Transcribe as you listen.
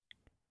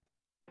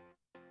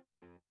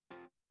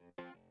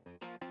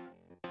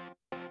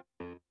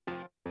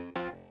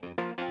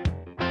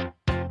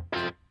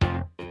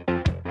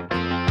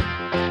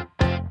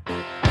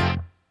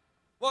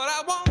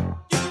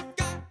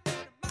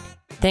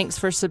Thanks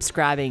for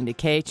subscribing to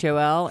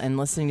KHOL and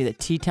listening to the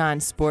Teton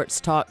Sports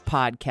Talk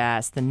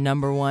podcast, the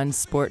 #1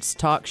 sports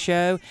talk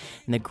show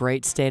in the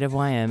great state of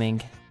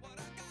Wyoming.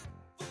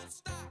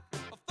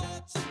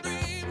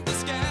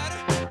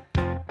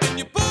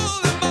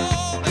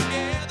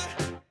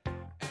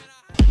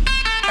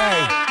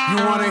 Hey, you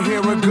wanna hear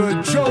a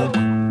good joke?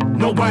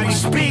 Nobody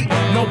speak,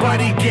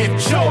 nobody get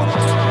choked.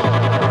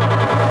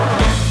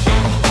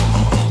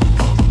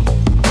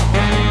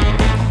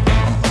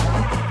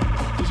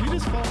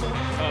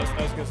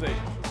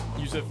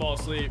 You said fall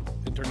asleep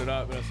and turn it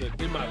up, and I said,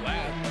 in my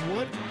lap.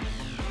 What?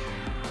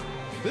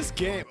 This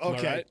game,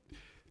 okay.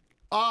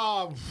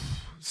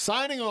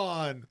 Signing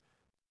on.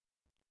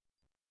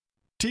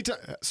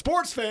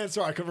 Sports fans,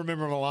 sorry, I couldn't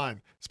remember my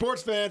line.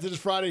 Sports fans, it is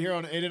Friday here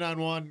on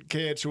 89.1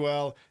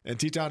 KHOL, and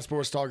Teton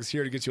Sports Talk is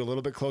here to get you a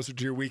little bit closer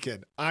to your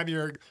weekend. I'm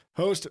your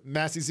host,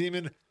 Massey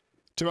Zeman.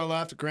 To my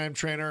left, Graham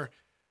Trainer.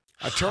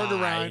 I turned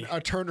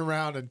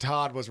around, and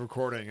Todd was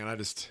recording, and I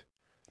just...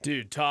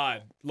 Dude,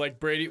 Todd, like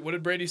Brady, what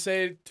did Brady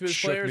say to his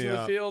players in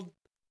the field?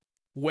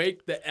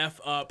 Wake the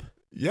F up.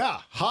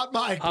 Yeah, hot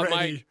mic,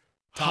 Brady.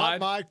 Hot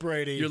mic,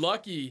 Brady. You're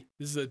lucky.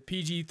 This is a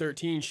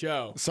PG-13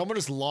 show. Someone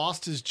just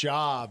lost his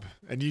job,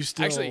 and you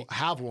still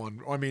have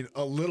one. I mean,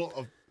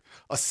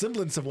 a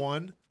semblance of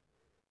one.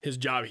 His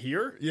job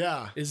here?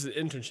 Yeah. Is an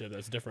internship.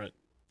 That's different.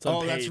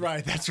 Oh, that's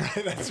right. That's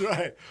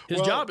right.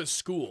 His job is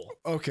school.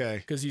 Okay.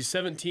 Because he's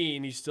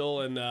 17. He's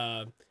still in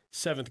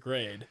 7th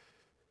grade.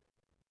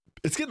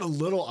 It's getting a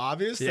little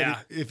obvious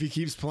that if you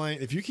keep playing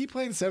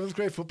 7th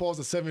grade football as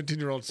a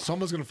 17-year-old,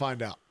 someone's going to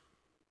find out.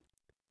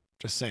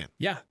 Just saying.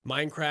 Yeah,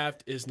 Minecraft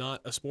is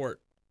not a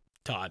sport,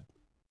 Todd.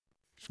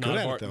 He's good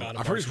at it, though.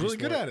 I've heard he's really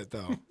good at it,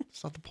 though.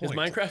 It's not the point. Is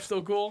Minecraft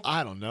still cool?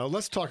 I don't know.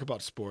 Let's talk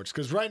about sports,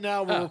 because right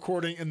now we're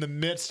recording in the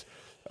midst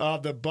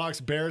of the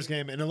Bucs-Bears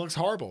game, and it looks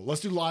horrible.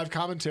 Let's do live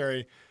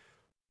commentary.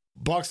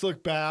 Bucs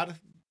look bad,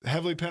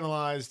 heavily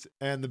penalized,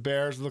 and the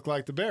Bears look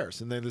like the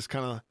Bears, and they just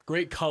kind of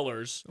great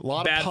colors, a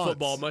lot bad of punts.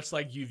 Football, much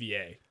like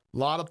UVA. A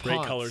lot of punts.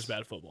 Great colors,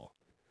 bad football.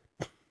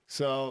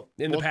 So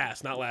in the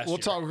past, not last year. We'll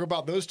talk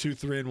about those two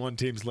 3-1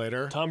 teams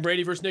later. Tom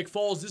Brady versus Nick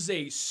Foles. This is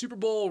a Super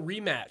Bowl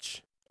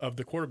rematch of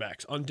the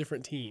quarterbacks on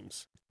different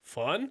teams.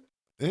 Fun,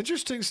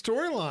 interesting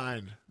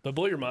storyline. They'll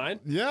blow your mind.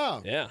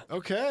 Yeah.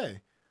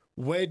 Okay.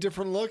 Way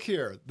different look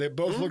here. They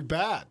both look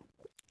bad.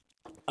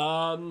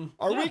 Are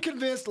we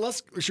convinced?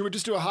 Should we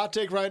just do a hot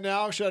take right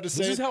now? Should I just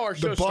say this is how our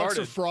show the Bucs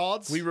started? Are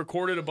frauds? We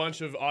recorded a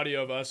bunch of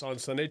audio of us on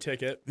Sunday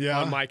Ticket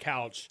on my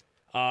couch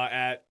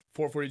at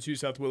 442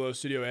 South Willow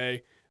Studio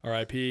A,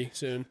 RIP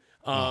soon.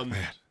 Man.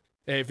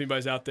 Hey, if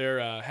anybody's out there,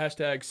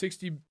 hashtag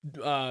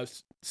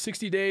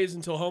 60 days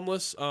until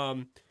homeless.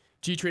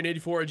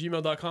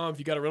 gtrain84@gmail.com if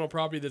you got a rental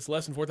property that's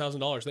less than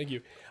 $4,000. Thank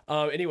you.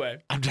 Anyway.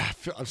 I'm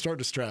starting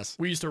to stress.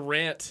 We used to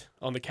rant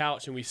on the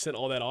couch, and we sent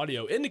all that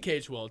audio into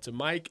KHOL to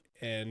Mike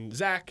and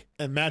Zach.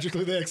 And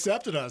magically they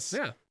accepted us.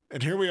 Yeah.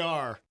 And here we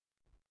are.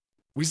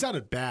 We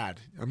sounded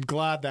bad. I'm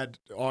glad that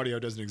audio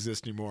doesn't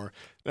exist anymore.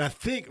 And I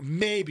think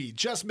maybe,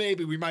 just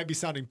maybe, we might be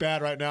sounding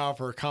bad right now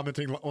for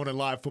commenting on a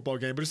live football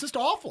game, but it's just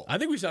awful. I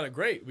think we sounded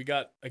great. We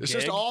got a gig. It's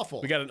just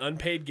awful. We got an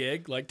unpaid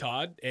gig like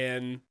Todd,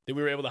 and then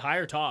we were able to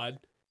hire Todd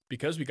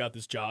because we got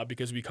this job,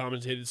 because we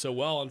commentated so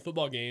well on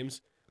football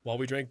games while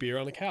we drank beer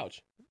on the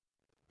couch.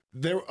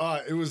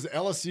 It was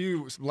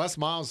LSU. Les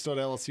Miles still at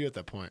LSU at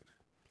that point.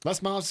 Les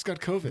Miles just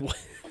got COVID.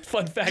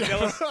 Fun fact,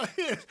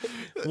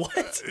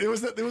 what? It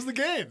was the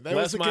game.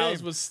 Les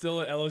Miles was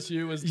still at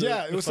LSU.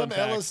 It was some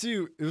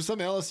LSU. It was some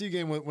LSU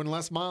game when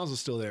Les Miles was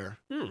still there.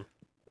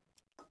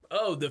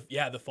 Oh,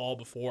 the fall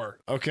before.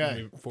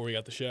 Okay, before we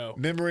got the show.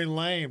 Memory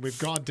lane. We've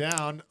gone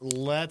down.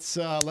 Let's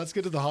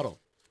get to the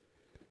huddle.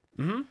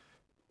 Mm-hmm.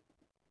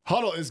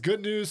 Huddle is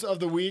good news of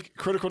the week,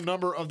 critical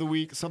number of the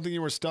week, something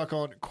you were stuck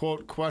on,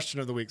 quote, question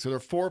of the week. So there are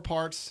 4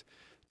 parts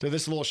to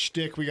this little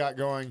shtick we got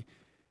going.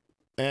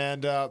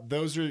 And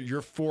those are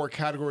your 4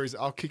 categories.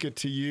 I'll kick it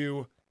to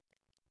you,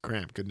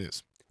 Graham. Good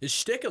news. Is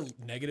shtick a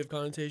negative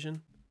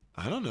connotation?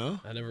 I don't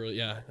know. I never really,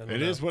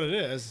 It is what it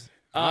is.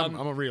 I'm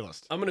a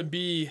realist. I'm going to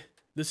be,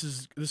 this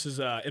is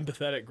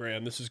empathetic,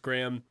 Graham. This is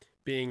Graham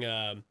being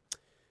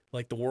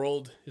like the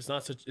world is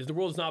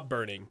not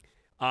burning.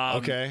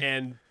 Okay.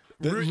 And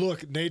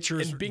look,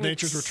 nature's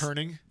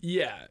returning.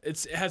 Yeah.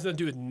 It has nothing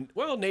to do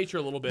with, nature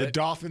a little bit. The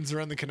dolphins are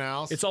in the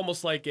canals. It's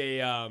almost like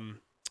a,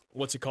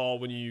 what's it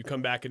called when you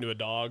come back into a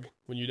dog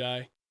when you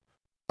die?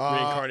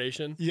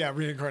 Reincarnation? Yeah,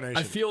 reincarnation.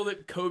 I feel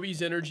that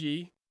Kobe's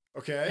energy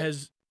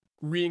has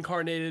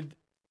reincarnated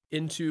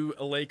into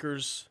a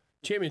Lakers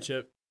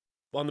championship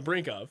on the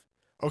brink of.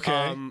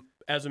 Okay.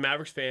 As a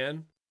Mavericks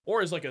fan,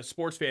 or as like a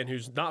sports fan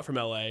who's not from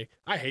LA,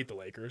 I hate the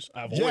Lakers.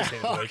 I've always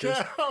hated the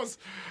Lakers.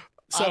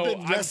 I've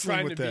been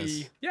wrestling with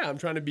this. I'm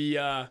trying to be,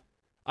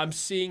 I'm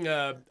seeing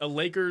a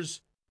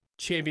Lakers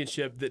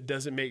championship that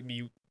doesn't make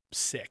me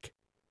sick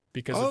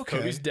because of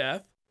Kobe's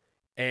death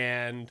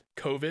and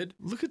COVID.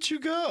 Look at you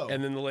go.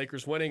 And then the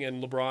Lakers winning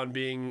and LeBron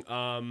being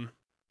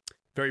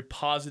very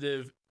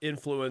positive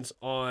influence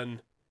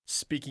on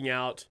speaking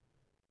out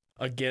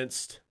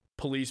against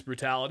police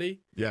brutality.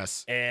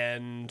 Yes.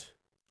 And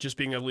just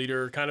being a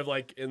leader, kind of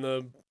like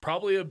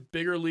probably a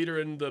bigger leader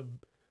in the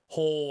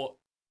whole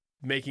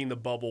making the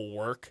bubble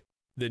work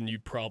than you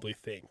probably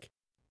think.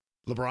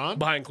 LeBron?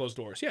 Behind closed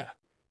doors, yeah.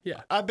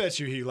 I bet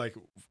you he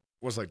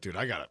was like, dude,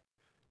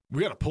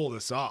 we gotta pull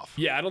this off.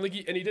 Yeah, I don't think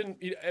he didn't.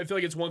 I feel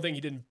like it's one thing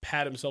he didn't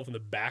pat himself in the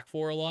back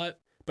for a lot,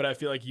 but I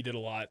feel like he did a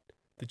lot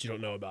that you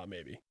don't know about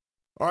maybe.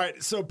 All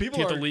right, so people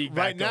Get are the league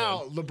right back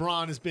now.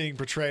 LeBron is being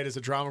portrayed as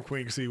a drama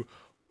queen because he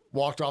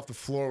walked off the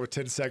floor with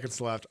 10 seconds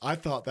left. I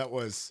thought that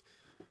was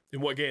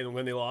In what game?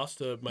 When they lost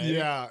to Miami?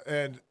 yeah,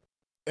 and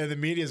the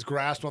media's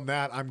grasped on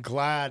that. I'm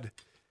glad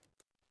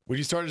when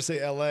you started to say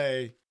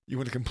L.A., you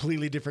went a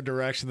completely different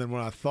direction than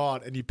what I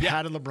thought, and you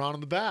patted LeBron on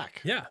the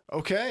back. Yeah.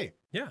 Okay.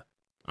 Yeah.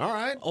 All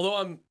right. Although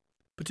I'm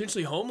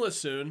potentially homeless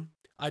soon,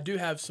 I do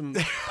have some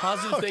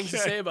positive things to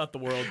say about the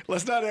world.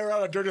 Let's not air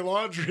out our dirty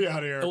laundry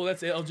out here. Oh,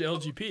 that's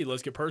LGP.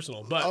 Let's get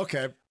personal. But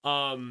Okay.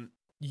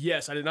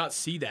 yes, I did not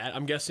see that.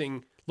 I'm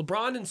guessing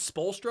LeBron and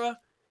Spoelstra,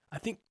 I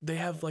think they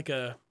have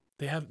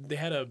they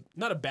had a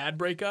not a bad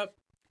breakup,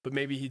 but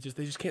maybe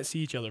they just can't see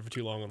each other for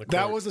too long on the court.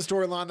 That was the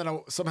storyline that I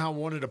somehow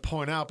wanted to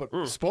point out. But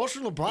Spoelstra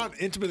and LeBron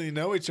intimately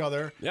know each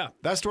other. Yeah.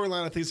 That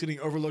storyline I think is getting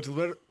overlooked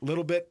a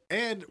little bit,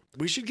 and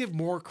we should give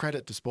more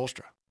credit to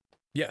Spoelstra.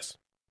 Yes.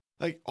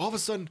 Like all of a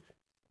sudden,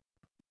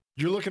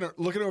 you're looking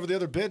over the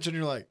other bench, and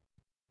you're like,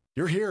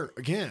 "You're here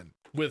again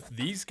With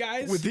these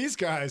guys? with these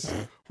guys.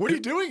 What are you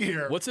doing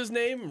here?" What's his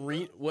name?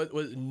 What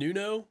was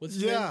Nuno? What's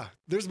his name? Yeah,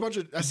 there's a bunch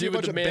of I see a dude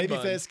with bunch of the man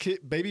bun.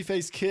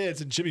 babyface kids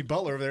and Jimmy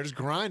Butler over there just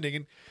grinding,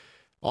 and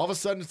all of a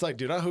sudden it's like,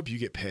 dude, I hope you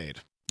get paid.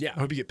 Yeah. I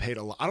hope you get paid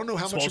a lot. I don't know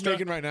how much Spoelstra? you're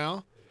making right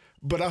now,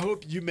 but I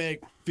hope you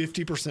make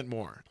 50%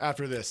 more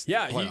after this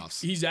Yeah,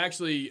 playoffs. he's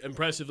actually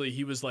impressively.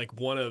 He was like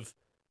one of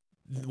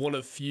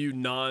few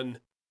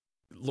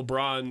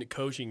non-LeBron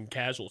coaching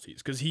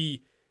casualties because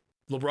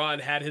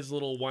LeBron had his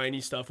little whiny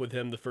stuff with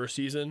him the first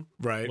season,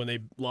 Right. when they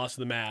lost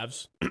to the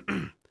Mavs.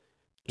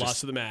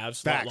 Lost to the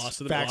Mavs. facts. Lost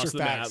to the Facts lost are to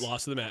the facts.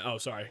 Lost to the Mavs. Oh,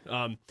 sorry.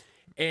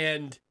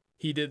 And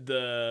he did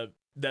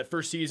that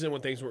first season when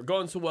things weren't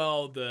going so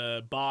well.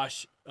 The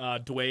Bosch,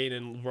 Dwayne,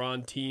 and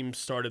LeBron team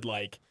started they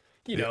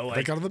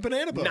like got on the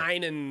banana boat.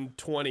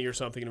 9-20 or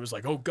something, and it was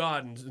like, oh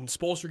god, and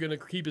Spoelstra gonna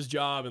keep his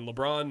job, and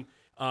LeBron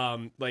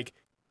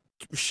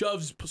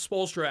shoves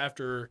Spoelstra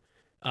after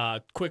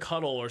quick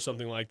huddle or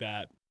something like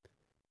that,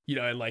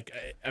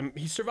 and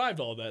he survived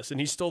all this, and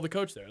he's still the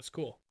coach there. It's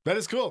cool. That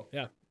is cool.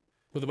 Yeah,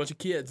 with a bunch of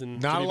kids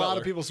and Not Jimmy a lot Butler.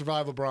 of people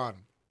survive LeBron.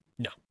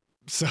 No.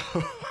 So,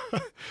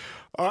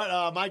 all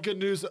right, my good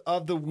news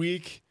of the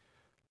week.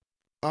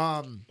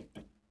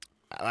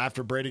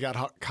 After Brady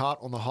got caught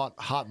on the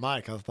hot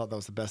mic, I thought that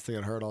was the best thing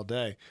I'd heard all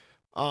day.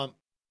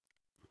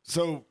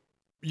 So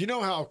you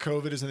know how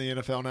COVID is in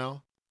the NFL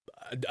now?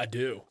 I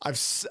do. I'm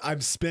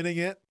spinning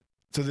it.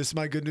 So this is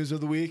my good news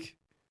of the week.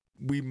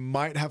 We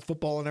might have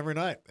football on every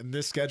night, and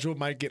this schedule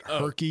might get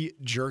herky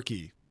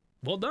jerky.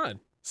 Well done.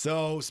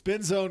 So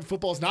Spin Zone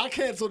football is not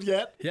canceled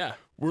yet. Yeah.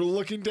 We're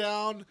looking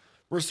down.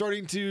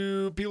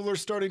 People are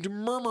starting to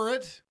murmur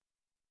it,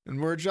 and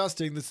we're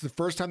adjusting. This is the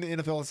first time the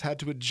NFL has had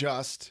to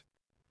adjust.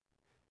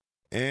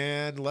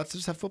 And let's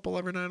just have football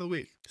every night of the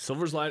week.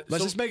 Silver's line.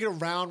 Let's just make it a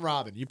round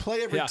robin. You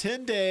play every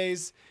 10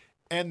 days,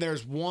 and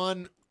there's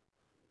one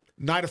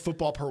night of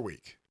football per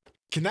week.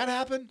 Can that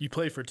happen? You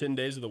play for 10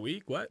 days of the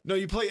week? What? No,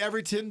 you play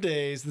every 10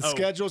 days. The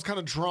schedule is kind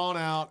of drawn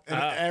out, and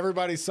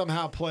everybody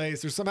somehow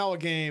plays. There's somehow a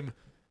game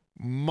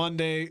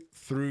Monday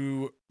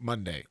through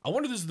Monday. I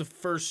wonder if this is the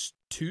first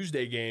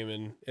Tuesday game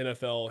in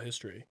NFL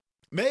history.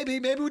 Maybe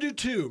we do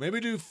two. Maybe we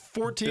do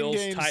 14 Bills,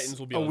 games Titans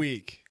will be a on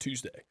week.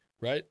 Tuesday,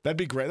 right? That'd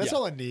be great. That's Yeah.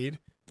 all I need.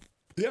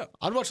 Yeah.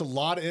 I'd watch a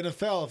lot of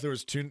NFL if there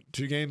was two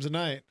games a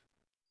night.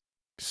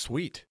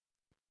 Sweet.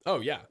 Oh,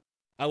 yeah.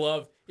 I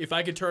love if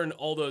I could turn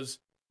all those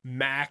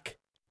MAC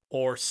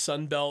or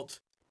Sunbelt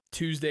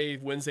Tuesday,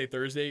 Wednesday,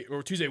 Thursday,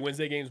 or Tuesday,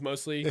 Wednesday games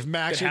mostly. If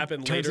Max that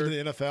happen turns later,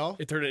 into the NFL,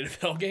 it turned into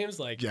NFL games.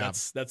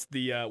 That's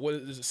the what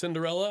is it?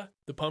 Cinderella,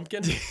 the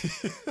pumpkin,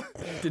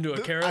 into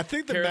a I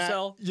think the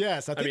carousel.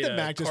 Yes, I think the a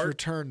Mac just cart.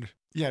 returned.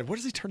 Yeah, what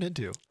does he turn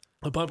into?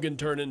 The pumpkin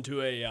turned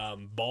into a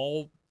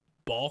ball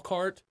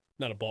cart,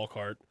 not a ball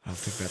cart. I don't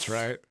think that's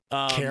right.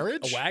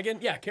 Carriage, a wagon.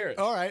 Yeah, carriage.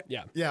 All right.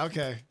 Yeah, Yeah.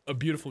 Okay. a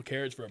beautiful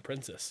carriage for a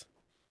princess.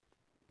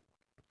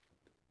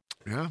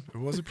 Yeah, it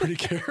was a pretty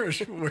carriage.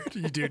 Where do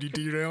you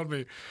You nailed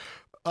me.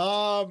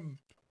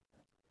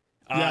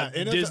 Yeah,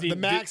 NFL Disney. the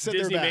Mac said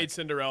Disney they're back. made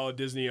Cinderella.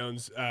 Disney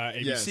owns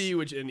ABC,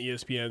 which and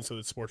ESPN, so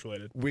it's sports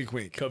related, Wink,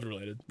 wink. COVID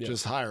related. Yeah.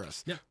 Just hire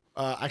us. Yeah.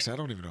 Actually, I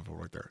don't even know if I'll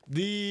work there.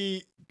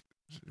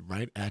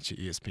 Right at you,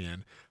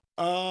 ESPN.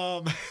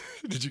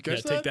 Did you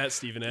catch that? Take that,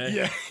 Stephen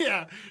A.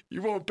 Yeah.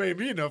 You won't pay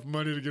me enough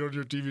money to get on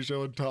your TV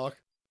show and talk.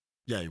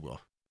 Yeah, you will.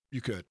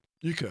 You could.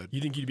 You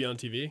think you'd be on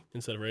TV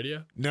instead of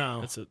radio? No.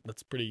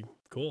 That's pretty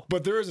cool.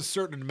 But there is a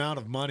certain amount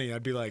of money.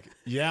 I'd be like,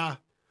 yeah,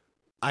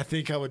 I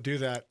think I would do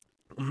that.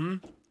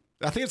 Mm-hmm.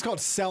 I think it's called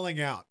selling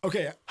out.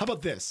 Okay, how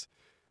about this?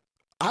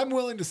 I'm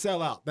willing to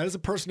sell out. That is a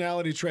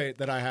personality trait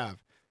that I have.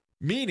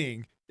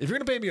 Meaning, if you're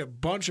going to pay me a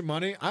bunch of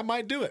money, I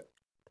might do it.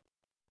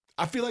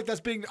 I feel like that's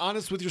being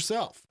honest with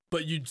yourself.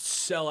 But you'd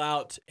sell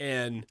out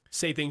and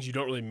say things you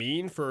don't really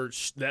mean for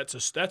that's a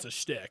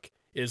shtick.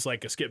 Is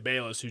like a Skip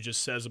Bayless who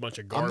just says a bunch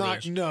of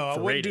garbage. I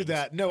wouldn't do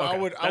that. No, Okay, I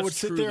would that's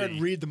sit there and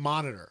truly- read the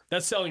monitor.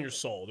 That's selling your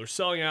soul. They're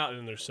selling out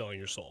and they're selling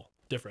your soul.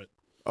 Different.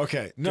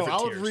 Okay. No,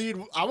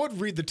 Different I would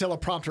read the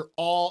teleprompter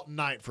all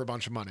night for a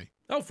bunch of money.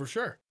 Oh, for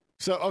sure.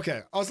 So,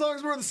 okay, as long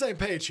as we're on the same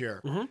page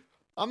here, Mhm.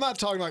 I'm not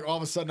talking like all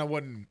of a sudden I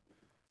wouldn't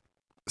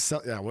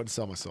sell. Yeah, I wouldn't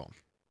sell my soul.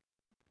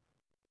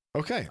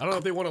 Okay. I don't know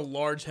if they want a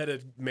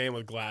large-headed man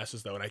with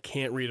glasses though, and I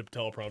can't read a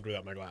teleprompter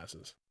without my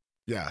glasses.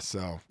 Yeah.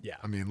 So, Yeah.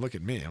 I mean, look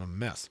at me. I'm a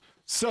mess.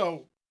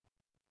 So,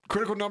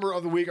 critical number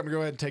of the week. I'm gonna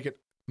go ahead and take it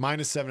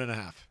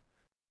 -7.5.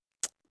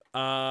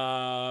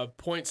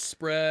 Point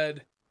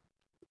spread.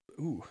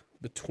 Ooh,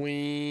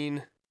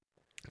 between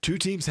Two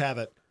teams have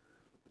it.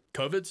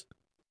 COVIDs,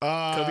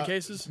 Uh, COVID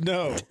cases.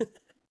 No.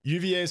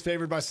 UVA is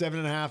favored by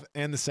 7.5,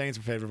 and the Saints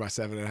are favored by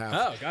 7.5.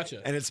 Oh,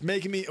 gotcha. And it's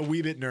making me a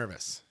wee bit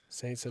nervous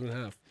Saints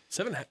 7.5.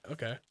 7.5.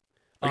 Okay.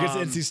 against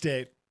Um, NC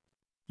State.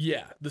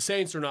 Yeah, the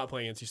Saints are not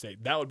playing NC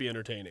State. That would be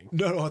entertaining.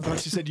 No, I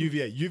thought you said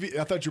UVA.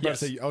 I thought you were about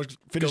to say. I was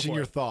finishing for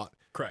your it. thought.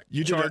 Correct.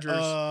 You did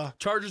Chargers.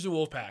 Chargers and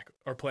Wolfpack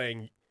are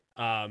playing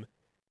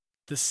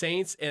the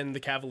Saints and the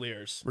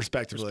Cavaliers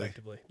respectively.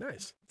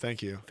 Nice.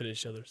 Thank you.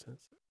 Finish each other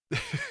since.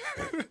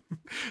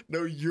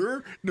 No,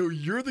 you're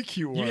the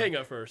cute one. You hang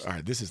up first. All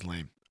right, this is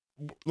lame.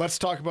 Let's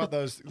talk about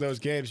those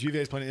games.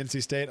 UVA is playing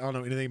NC State. I don't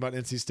know anything about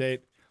NC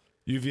State.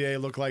 UVA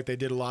looked like they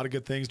did a lot of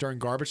good things during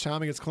garbage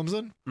time against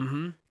Clemson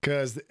Mm-hmm.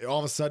 because all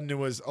of a sudden it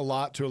was a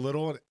lot to a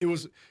little. And it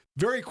was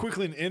very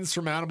quickly an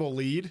insurmountable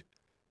lead.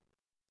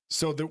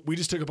 So we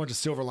just took a bunch of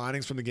silver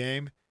linings from the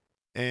game.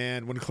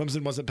 And when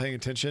Clemson wasn't paying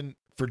attention,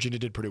 Virginia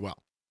did pretty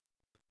well.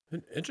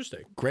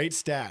 Interesting. Great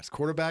stats.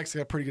 Quarterbacks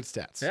got pretty good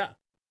stats. Yeah.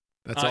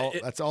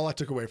 That's all I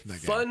took away from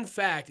that game. Fun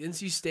fact: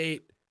 NC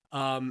State,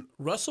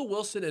 Russell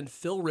Wilson and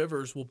Phil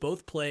Rivers will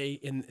both play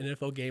in an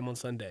NFL game on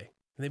Sunday,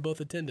 and they both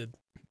attended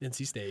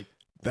NC State.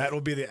 That will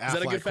be the that a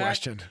Affleck good fact?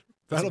 question.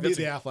 That'll be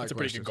the Affleck That's a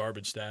pretty question. good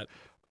garbage stat.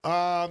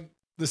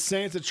 The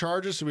Saints and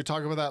Chargers. Should we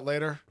talk about that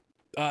later?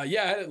 Yeah,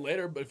 I had it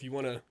later, but if you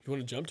want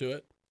to jump to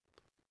it,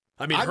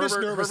 I mean, I'm just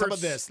nervous about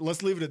Herbert's- this.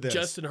 Let's leave it at this.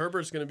 Justin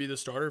Herbert's going to be the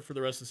starter for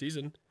the rest of the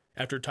season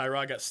after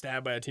Tyrod got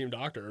stabbed by a team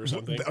doctor or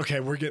something. Okay,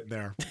 we're getting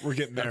there. We're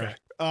getting there.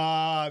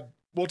 Okay.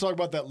 We'll talk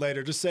about that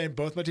later. Just saying,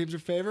 both my teams are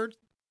favored.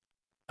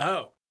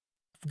 Oh,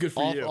 good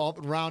for you. All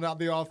round out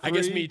the all three. I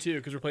guess me too,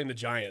 because we're playing the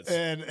Giants.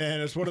 And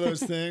it's one of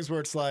those things where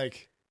it's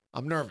like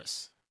I'm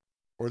nervous,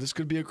 or this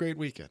could be a great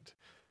weekend.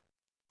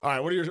 All right,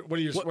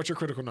 what's your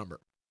critical number?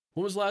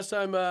 When was the last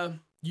time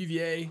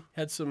UVA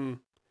had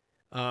some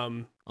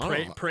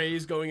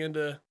praise going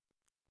into?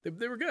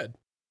 They were good.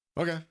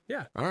 Okay.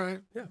 Yeah. All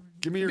right. Yeah.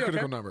 Give me your Okay.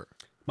 critical number.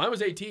 Mine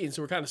was 18,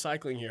 so we're kind of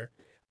cycling here.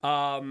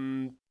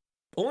 Only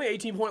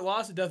 18-point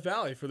loss at Death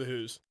Valley for the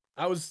Hoos.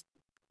 I'll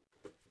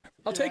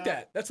take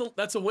that.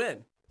 That's a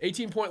win.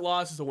 18-point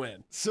loss is a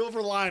win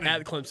Silver lining.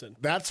 at Clemson.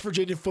 That's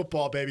Virginia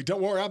football, baby.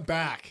 Don't worry, I'm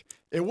back.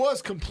 It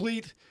was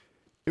complete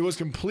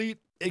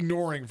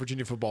ignoring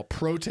Virginia football,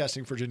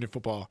 protesting Virginia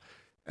football,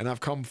 and I've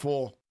come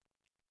full.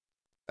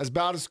 As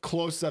about as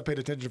close as I've paid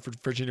attention for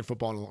Virginia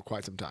football in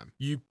quite some time.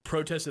 You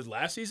protested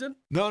last season?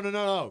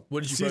 No.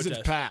 What did you Season's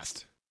protest?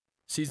 past.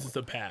 Seasons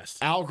have passed.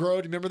 Al Groh, do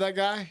you remember that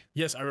guy?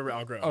 Yes, I remember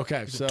Al Groh.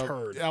 Okay, He's so a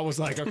turd. I was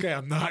like, okay,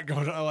 I'm not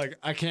going to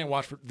I can't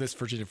watch this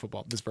Virginia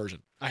football, this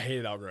version. I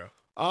hated Al Groh.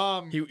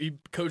 He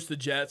coached the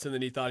Jets, and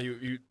then he thought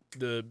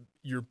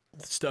your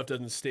stuff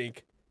doesn't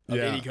stink of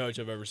Yeah. any coach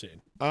I've ever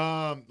seen.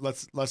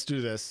 Let's do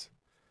this.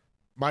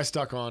 My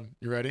stuck on.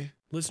 You ready?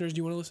 Listeners, do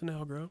you want to listen to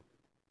Al Groh?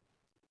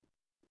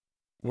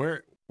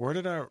 Where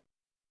did I?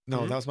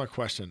 No, that was my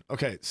question.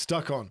 Okay,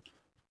 stuck on.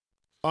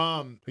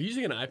 Are you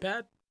using an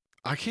iPad?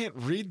 I can't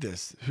read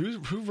this. Who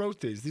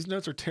wrote these? These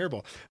notes are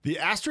terrible. The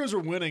Astros are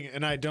winning,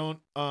 and I don't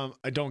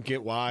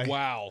get why.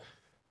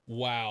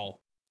 Wow.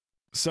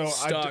 So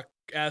Stuck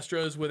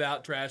Astros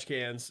without trash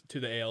cans to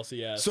the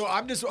ALCS. So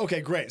I'm just okay.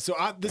 Great. So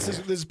this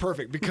is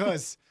perfect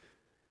because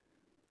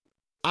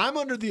I'm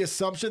under the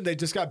assumption they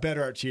just got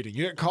better at cheating.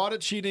 You get caught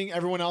at cheating.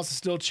 Everyone else is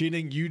still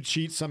cheating. You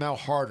cheat somehow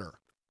harder.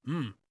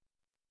 trying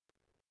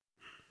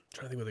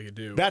to think what they could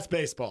do. That's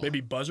baseball.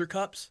 Maybe buzzer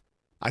cups.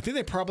 I think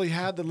they probably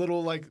had the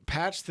little like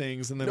patch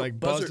things and they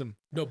buzzed them.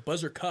 No,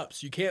 buzzer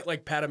cups. You can't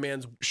like pat a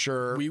man's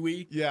Sure.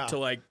 wee Yeah. to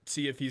like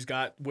see if he's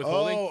got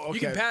withholding. Oh,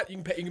 okay.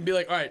 You can be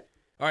like, all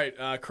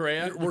right,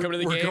 Correa, you come to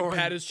the game, going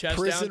pat his chest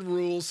prison down.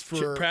 rules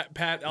for Pat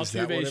Is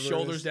that Altuve's whatever it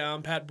shoulders is?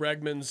 down, pat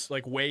Bregman's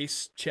like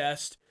waist,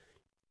 chest.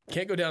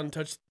 Can't go down and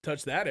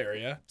touch that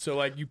area. So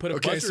like you put a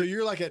Okay, buzzer, so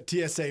you're like at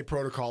TSA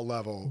protocol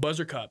level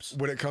buzzer cups.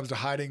 when it comes to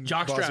hiding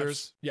Jock buzzers.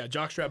 straps. Yeah,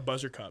 jockstrap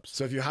buzzer cups.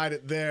 So if you hide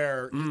it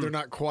there, they're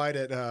not quite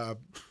at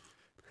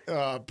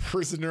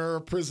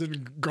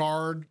prison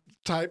guard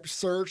type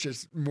search.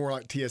 It's more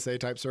like TSA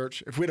type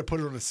search. If we had to put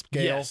it on a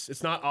scale. Yes,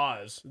 it's not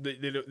Oz. They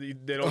don't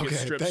get Okay,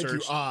 strip thank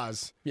searched. you,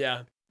 Oz.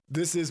 Yeah,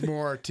 This is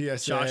more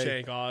TSA.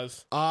 Shawshank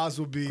Oz. Oz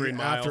will be Green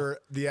Mile. after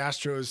the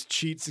Astros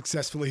cheat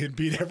successfully and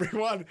beat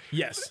everyone.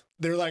 Yes.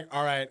 they're like,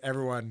 all right,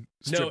 everyone,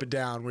 strip it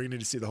down. We need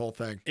to see the whole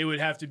thing. It would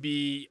have to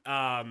be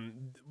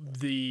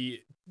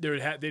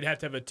they'd have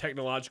to have a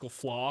technological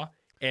flaw,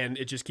 and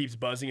it just keeps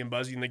buzzing and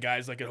buzzing. And the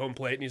guy's like at home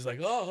plate, and he's like,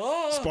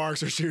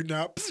 Sparks are shooting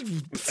up.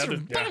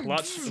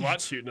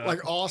 Lots shooting up.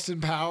 Like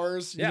Austin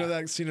Powers. You Yeah. know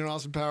that scene in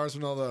Austin Powers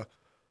when all the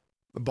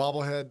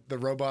bobblehead, the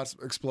robots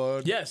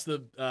explode? Yes,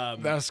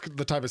 That's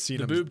the type of scene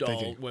the I'm boob doll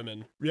thinking.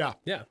 women. Yeah.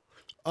 Yeah.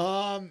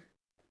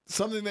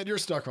 Something that you're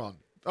stuck on.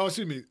 Oh,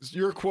 excuse me.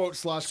 Your quote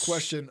 /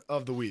 question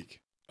of the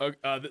week.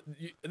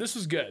 This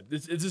was good.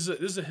 This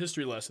is a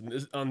history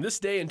lesson. On this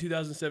day in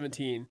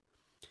 2017,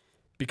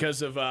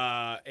 because of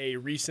a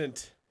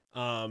recent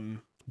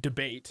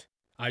debate,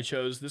 I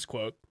chose this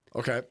quote.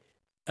 Okay.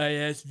 I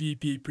asked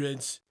VP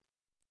Pence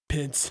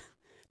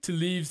to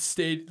leave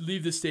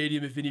the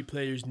stadium if any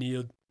players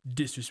kneeled,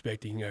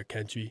 disrespecting our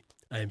country.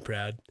 I am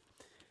proud.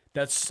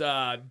 That's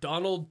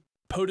Donald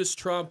POTUS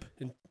Trump.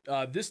 And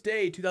this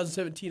day,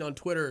 2017, on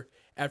Twitter,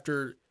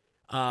 after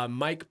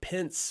Mike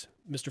Pence,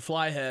 Mr.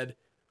 Flyhead,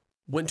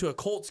 went to a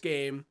Colts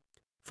game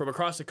from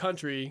across the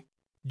country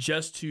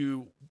just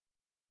to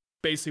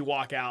basically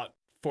walk out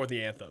for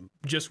the anthem,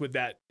 just with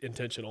that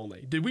intention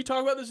only. Did we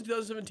talk about this in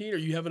 2017? Are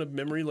you having a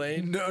memory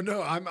lane?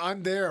 No,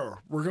 I'm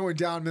there. We're going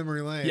down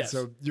memory lane. Yes.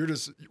 So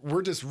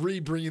we're just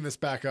bringing this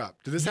back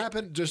up. Did this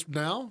happen just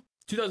now?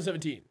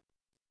 2017.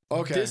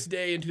 Okay. This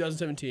day in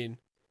 2017,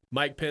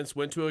 Mike Pence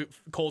went to a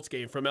Colts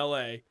game from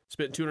LA,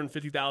 spent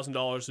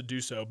 $250,000 to do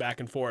so, back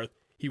and forth.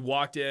 He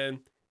walked in.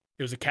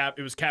 It was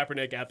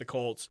Kaepernick at the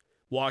Colts.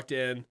 Walked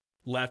in,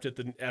 left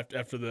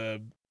after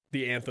the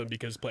anthem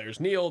because players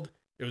kneeled.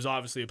 It was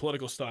obviously a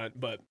political stunt,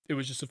 but it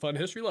was just a fun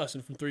history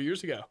lesson from 3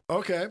 years ago.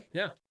 Okay.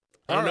 Yeah.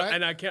 All right.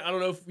 And I don't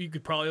know if you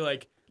could probably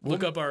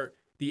look up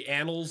the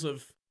annals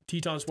of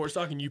Teton Sports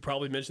Talk, and you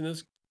probably mentioned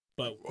this,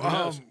 but who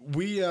knows?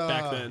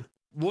 Back then.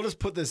 We'll just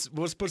put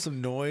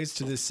some noise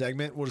to this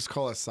segment. We'll just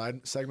call it a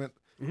side segment.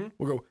 Mm-hmm.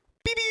 We'll go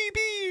beep beep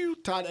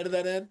beep. Todd, edit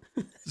that in.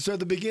 So at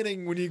the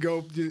beginning, when you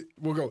go,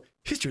 we'll go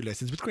history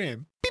lessons with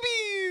Graham. Beep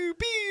beep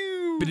beep.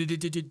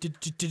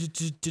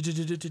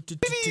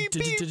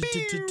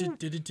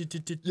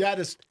 Yeah,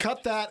 just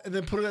cut that and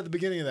then put it at the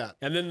beginning of that.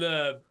 And then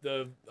the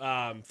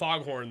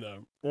foghorn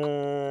though.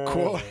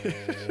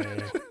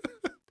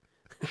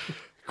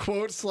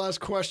 Quote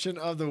 / question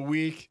of the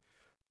week.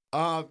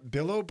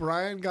 Bill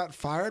O'Brien got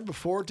fired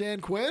before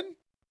Dan Quinn?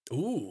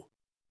 Ooh.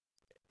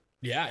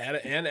 Yeah,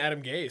 and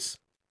Adam Gase.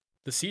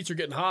 The seats are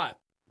getting hot.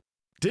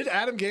 Did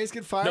Adam Gase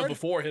get fired? No,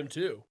 before him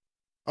too.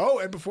 Oh,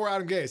 and before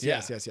Adam Gase.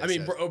 Yes. I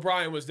mean,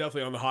 O'Brien was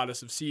definitely on the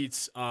hottest of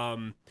seats.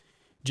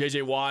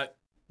 J.J. Watt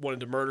wanted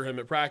to murder him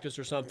at practice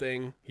or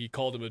something. He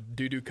called him a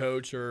doo-doo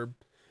coach, or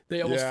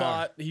they almost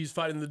fought. He's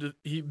fighting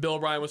Bill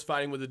O'Brien was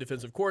fighting with the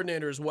defensive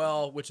coordinator as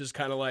well, which is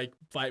kind of like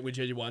fighting with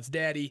J.J. Watt's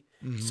daddy.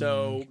 Mm-hmm.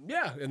 So,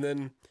 yeah. And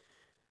then,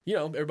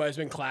 everybody's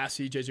been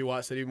classy. J.J.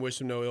 Watt said he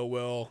wished him no ill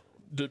will.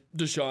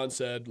 Deshaun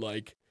said,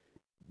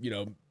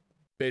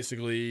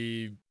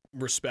 basically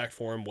respect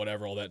for him,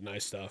 whatever, all that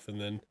nice stuff. And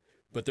then,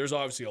 but there's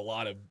obviously a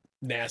lot of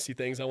nasty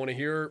things I want to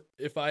hear.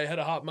 If I had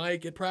a hot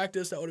mic at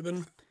practice, that would have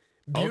been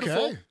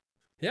beautiful. Okay.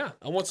 Yeah,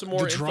 I want some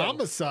more the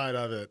drama side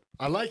of it.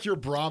 I like your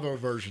Bravo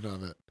version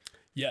of it.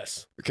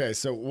 Yes. Okay,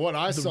 so what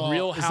I saw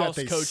Real is House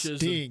that they coaches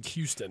stink, of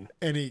Houston,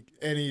 and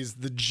he's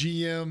the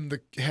GM,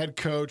 the head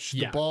coach,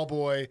 the ball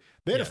boy.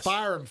 They had to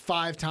fire him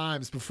 5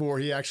 times before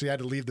he actually had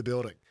to leave the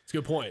building. That's a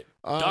good point.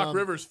 Doc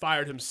Rivers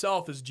fired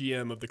himself as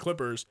GM of the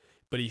Clippers,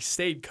 but he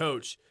stayed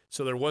coach.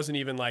 So there wasn't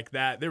even like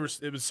that. It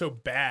was so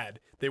bad.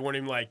 They weren't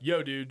even like,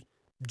 yo, dude,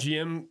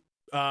 GM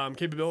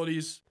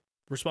capabilities,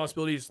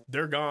 responsibilities,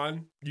 they're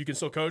gone. You can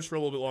still coach for a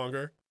little bit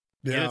longer.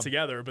 Get it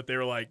together. But they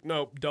were like,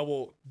 no,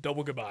 double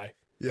goodbye.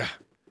 Yeah.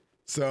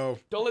 So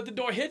don't let the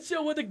door hit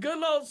you with a good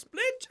little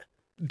split.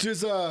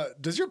 Does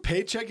your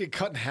paycheck get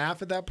cut in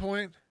half at that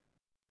point?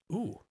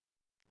 Ooh.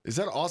 Is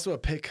that also a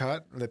pay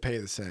cut, or they pay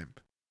the same?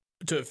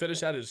 To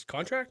finish out his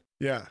contract?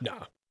 Yeah.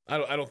 No.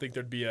 I don't think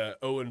there'd be a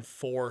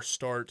 0-4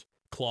 start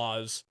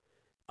clause.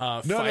 No,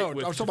 I'm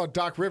talking about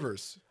Doc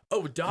Rivers.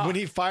 Oh, Doc. When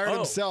he fired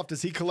himself,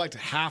 does he collect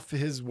half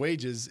his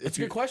wages? That's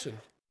a good question.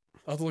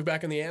 I'll have to look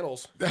back in the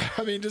annals.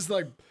 I mean, just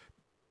like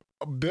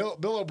Bill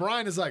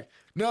O'Brien is like,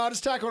 no, I'll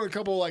just tack on a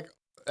couple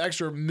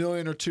extra $1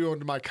 million or $2 million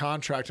onto my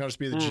contract and I'll just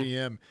be the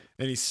GM.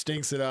 And he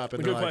stinks it up.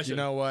 And they're like, you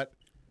know what?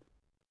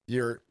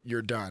 You're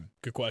done.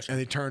 Good question. And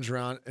he turns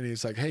around and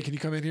he's like, hey, can you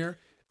come in here?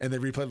 And they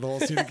replay the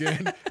whole scene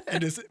again and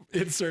just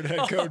insert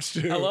head coach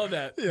too. I love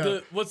that.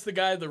 Yeah. What's the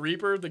guy, the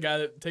Reaper, the guy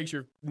that takes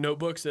your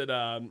notebooks at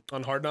on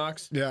Hard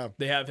Knocks? Yeah.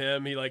 They have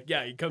him. He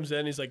comes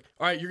in. He's like,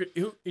 all right,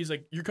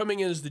 you're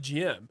coming in as the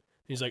GM.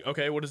 He's like,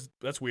 okay,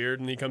 that's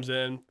weird. And he comes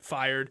in,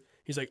 fired.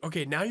 He's like,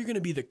 okay, now you're going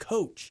to be the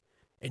coach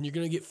and you're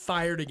going to get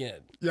fired again.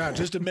 Yeah,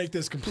 just to make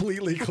this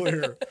completely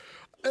clear.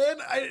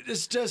 And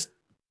it's just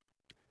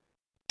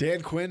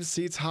Dan Quinn's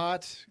seat's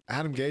hot,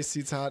 Adam Gase's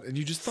seat's hot, and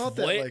you just thought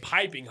that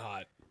piping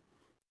hot.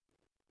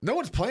 No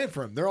one's playing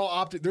for him. They're all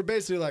opted. They're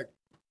basically like,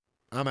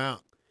 I'm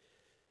out.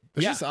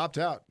 They just opt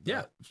out.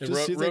 Yeah.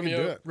 Just see if they can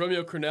do it.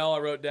 Romeo Crennel, I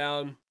wrote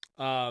down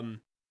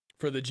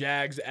for the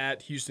Jags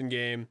at Houston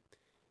game.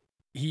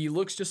 He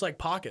looks just like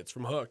Pockets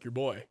from Hook, your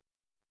boy.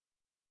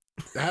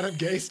 Adam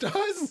Gase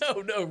does?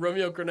 No,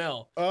 Romeo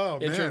Crennel. Oh,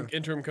 man.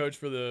 Interim coach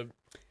for the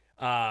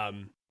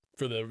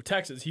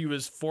Texans. He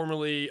was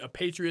formerly a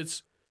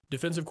Patriots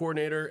defensive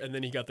coordinator, and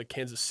then he got the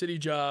Kansas City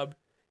job,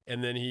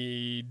 and then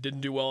he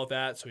didn't do well at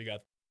that, so he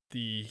got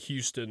the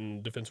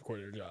Houston defensive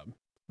coordinator job.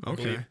 I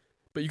Okay. believe.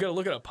 But you got to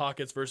look it up,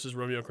 Pockets versus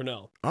Romeo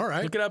Crennel. All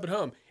right. Look it up at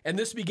home. And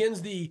this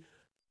begins the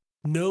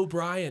no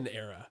Brian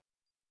era.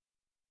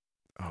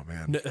 Oh,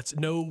 man. No, that's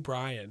no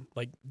Brian.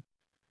 Like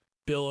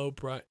Bill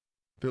O'Brien.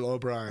 Bill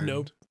O'Brien.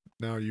 Nope.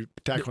 No, you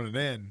tackling it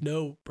in.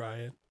 No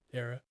Brian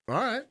era. All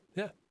right.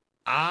 Yeah.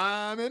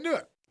 I'm into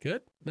it.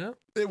 Good? No?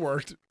 It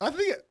worked. I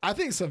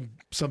think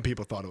some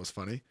people thought it was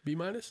funny. B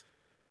minus?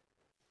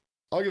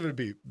 I'll give it a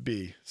B.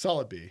 B.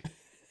 Solid B.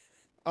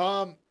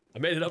 I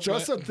made it up.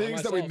 Just some by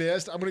things that we myself.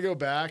 missed. I'm gonna go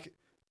back.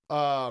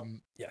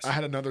 Yes. I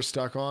had another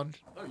stuck on.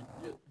 Oh,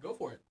 yeah, go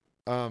for it.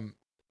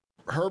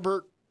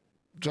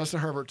 Justin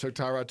Herbert took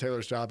Tyrod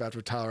Taylor's job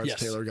after Yes.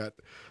 Taylor got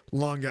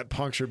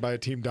punctured by a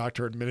team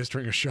doctor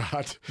administering a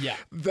shot. Yeah.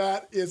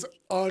 That is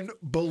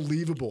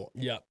unbelievable.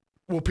 Yeah.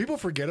 Will people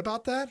forget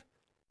about that?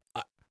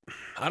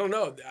 I don't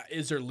know.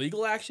 Is there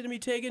legal action to be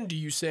taken? Do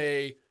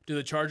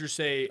the Chargers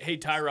say, hey,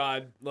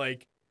 Tyrod,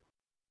 like,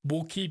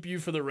 we'll keep you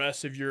for the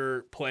rest of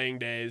your playing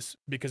days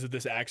because of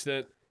this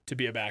accident to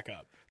be a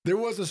backup? There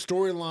was a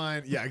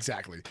storyline. Yeah,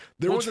 exactly.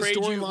 We'll We'll trade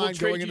going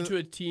you into to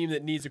a team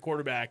that needs a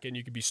quarterback, and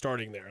you could be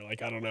starting there.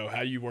 Like, I don't know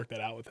how you work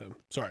that out with him.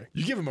 Sorry.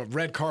 You give him a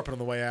red carpet on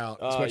the way out.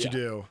 That's what you yeah.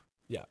 do.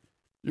 Yeah.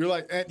 You're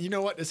like, and you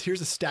know what?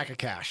 Here's a stack of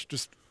cash.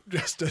 Just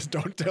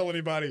don't tell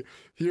anybody.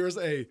 Here is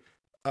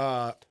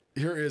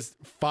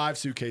 5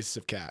 suitcases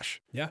of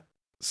cash. Yeah.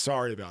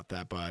 Sorry about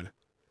that, bud.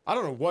 I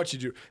don't know what you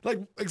do. Like,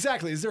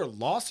 exactly. Is there a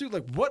lawsuit?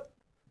 Like, what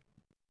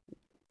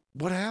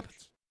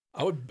happens?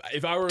 I would,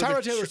 if I were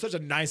Tyrod Taylor's such a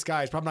nice guy.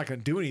 He's probably not going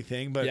to do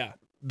anything, but yeah,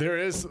 there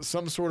is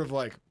some sort of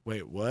like,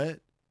 wait, what?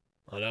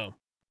 I know.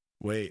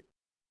 Wait,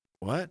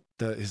 what?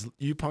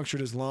 You punctured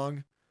his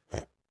lung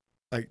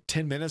like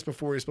 10 minutes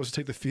before he was supposed to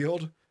take the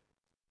field?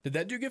 Did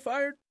that dude get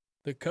fired?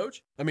 The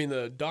coach? I mean,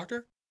 the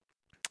doctor?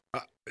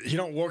 He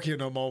don't work here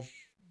no more.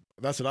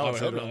 That's what I would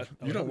say hope to him. not. I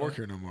You would don't hope work not.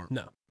 here no more.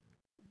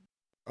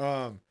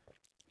 No.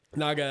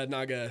 Naga.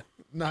 Naga.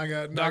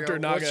 Dr.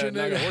 Naga, what's your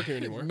Naga name? working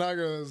anymore.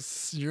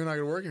 You're not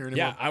gonna work here anymore.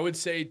 Yeah, I would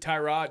say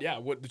Tyrod. Yeah,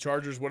 what the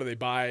Chargers? What do they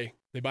buy?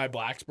 They buy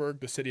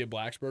Blacksburg, the city of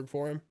Blacksburg,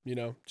 for him. You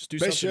know, just do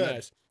They something should.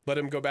 nice. Let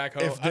him go back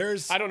home. If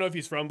there's- I don't know if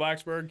he's from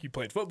Blacksburg. He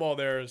played football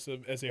there as a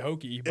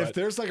Hokie. But If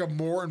there's like a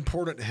more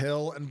important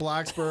hill in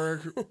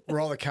Blacksburg where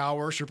all the cow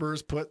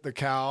worshipers put the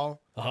cow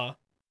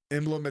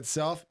emblem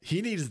itself,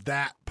 he needs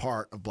that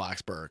part of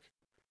Blacksburg.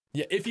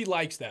 yeah, if he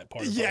likes that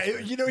part. Of Yeah,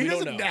 Blacksburg. you know, he We don't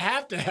doesn't know.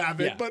 have to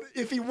have it, Yeah. but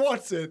if he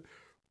wants it,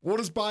 we'll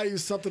just buy you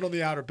something on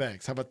the Outer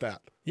Banks. How about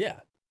that? Yeah,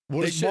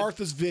 What They is should.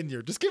 Martha's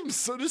Vineyard? Just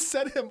just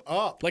set him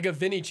up. like a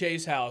Vinny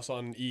Chase house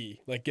on E.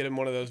 Like get him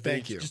one of those.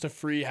 Thank you. Just a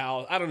free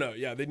house. I don't know.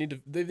 Yeah, they need to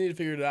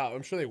figure it out.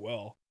 I'm sure they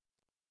will.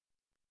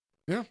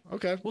 Yeah,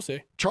 okay. We'll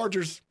see.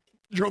 Chargers,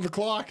 you're on the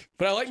clock.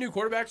 But I like new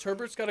quarterbacks.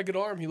 Herbert's got a good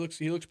arm. He looks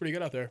pretty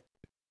good out there.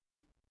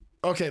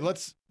 Okay,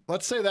 let's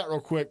say that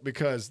real quick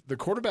because the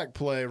quarterback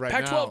play right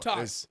Pac-12 now talk.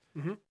 is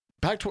Mhm.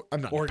 Pac-12.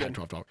 I'm not Oregon.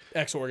 Pac-12 talk.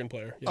 Ex-Oregon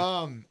player.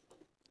 Yeah.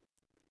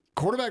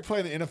 Quarterback play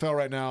in the NFL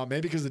right now,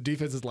 maybe because the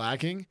defense is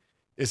lacking,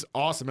 is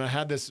awesome. And I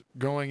had this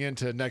going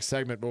into next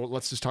segment, but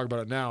let's just talk about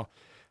it now.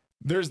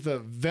 There's the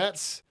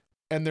vets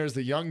and there's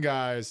the young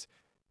guys,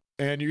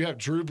 and you have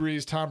Drew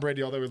Brees, Tom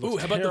Brady, although he looks Ooh,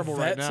 how about the terrible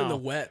right vets now. and the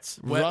wets?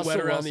 Wet Russell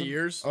around Wilson. the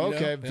ears.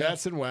 Okay, Yeah.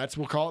 vets and wets.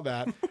 We'll call it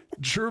that.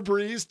 Drew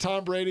Brees,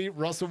 Tom Brady,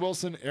 Russell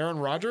Wilson, Aaron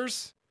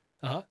Rodgers.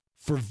 Uh-huh.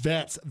 For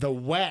vets, the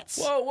wets.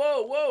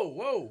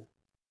 Whoa.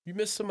 You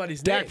missed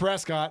somebody's Dak name.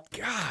 Prescott.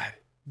 God.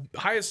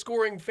 Highest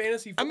scoring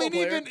fantasy I football mean,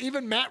 player.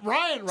 even Matt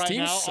Ryan right team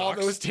now, all sucks.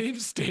 those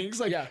teams stinks.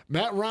 Like Yeah.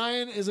 Matt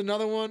Ryan is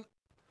another one.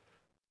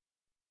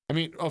 I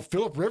mean,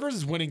 Phillip Rivers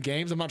is winning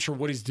games. I'm not sure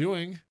what he's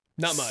doing.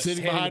 Not much.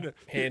 Sitting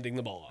Handing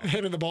the ball off.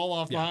 handing the ball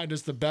off Yeah. behind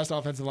just the best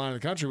offensive line in the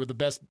country with the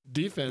best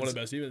defense One of the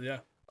best even, yeah.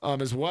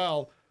 as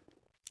well.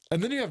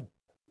 And then you have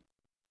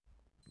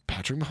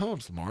Patrick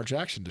Mahomes, Lamar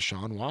Jackson,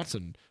 Deshaun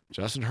Watson,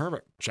 Justin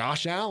Herbert,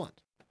 Josh Allen.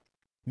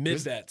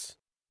 Mid-vets.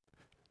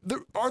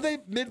 Are they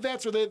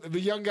mid-vets or are they the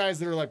young guys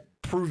that are like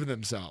proving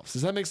themselves?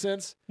 Does that make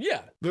sense?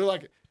 Yeah. They're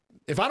like,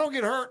 if I don't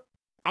get hurt,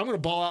 I'm going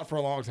to ball out for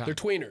a long time. They're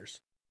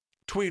tweeners.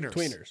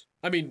 tweeners.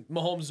 I mean,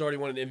 Mahomes has already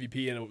won an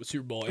MVP and a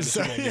Super Bowl and a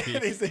So, Super Bowl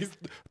MVP. he's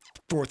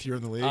fourth year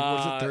in the league. What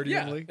is it, third year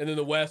yeah. in the league? And then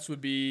the West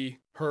would be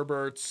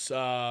Herbert's,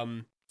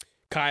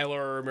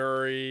 Kyler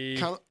Murray,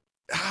 those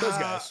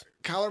guys.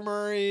 Kyler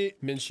Murray.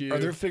 Minshew. Are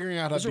they figuring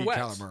out how Those to are beat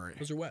wets. Kyler Murray?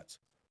 Those are wets.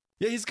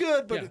 Yeah, he's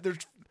good, but Yeah.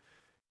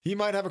 he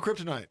might have a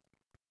kryptonite.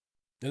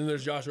 And then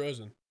there's Josh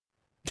Rosen.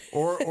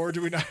 Or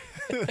do we not?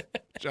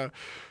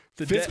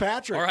 The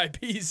Fitzpatrick.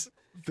 RIPs.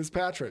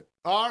 Fitzpatrick.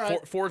 All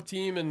right. Fourth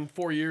team in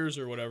 4 years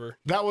or whatever.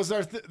 That was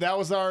our It's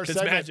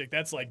segment. magic.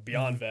 That's like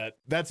beyond vet.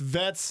 That's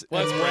vets.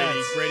 Well, that's and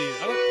Brady.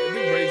 vets. I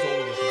think Brady's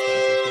older than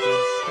Fitzpatrick.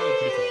 Probably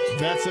pretty close.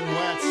 Vets and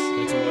Wets.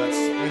 That's what that's.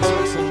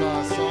 Insert something.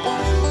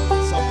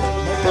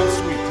 Make that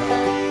sweet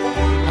time.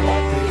 I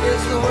don't think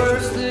It's the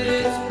worst that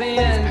it's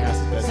been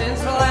since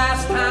the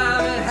last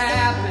time it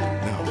happened.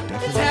 No,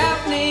 It's definitely.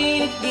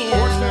 happening again.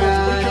 Sports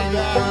fans, when we right come in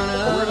back, front of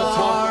we're going to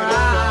talk our NFL,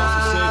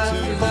 so eyes. stay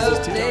tuned. This is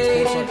T-Town Sports Talk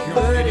here on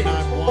Footage,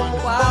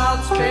 89.1. wild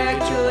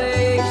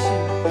speculation,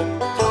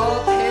 tall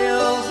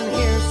tales and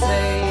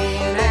hearsay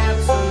and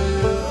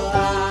absolute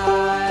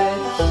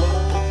lies.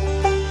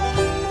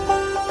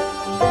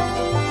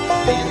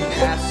 Been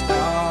passed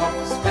off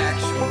as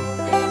factual,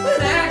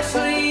 but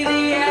actually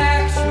the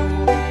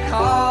actual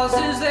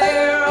causes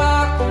they're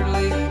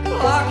awkwardly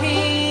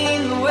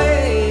blocking the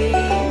way,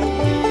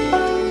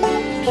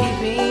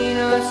 keeping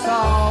us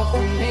all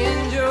from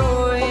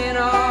enjoying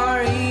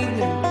our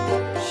evening,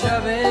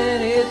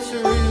 shoving its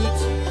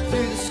roots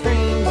through the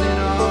screens in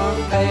our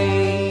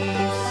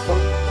face.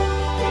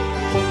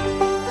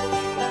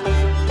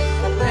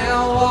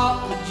 Now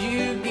what would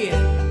you get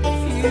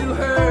if you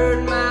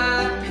heard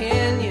my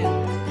opinion,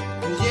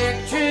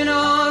 conjecturing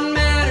on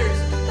matters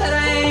that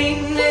I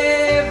ain't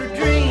never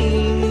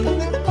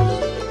dreamed?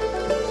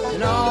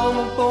 In all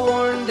my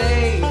born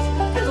days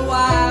as a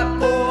white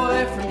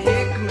boy from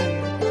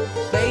Hickman,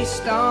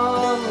 based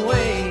on the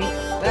way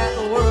that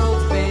the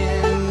world's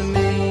been to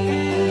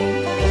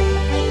me.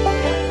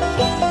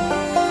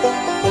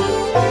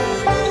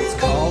 It's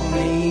called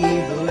me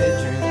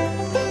belligerent,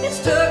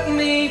 it's took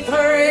me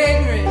for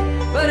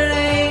ignorant, but it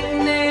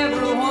ain't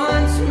never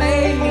once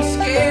made me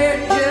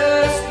scared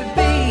just to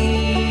be.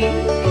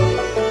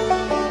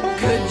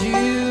 Could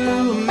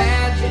you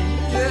imagine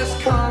just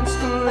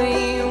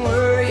constantly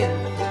worrying,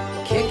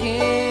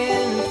 kicking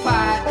and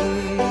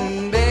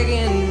fighting,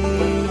 begging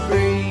to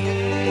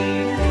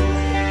breathe?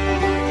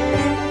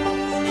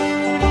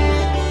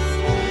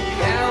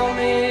 How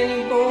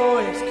many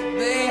boys could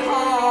they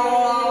haul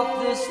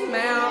off this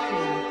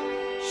mountain,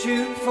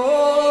 shoot full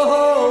of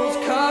holes,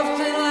 cuffed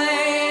and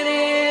laying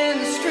in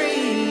the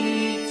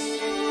streets,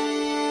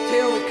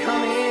 till we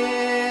come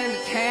into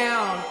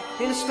town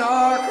in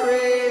stark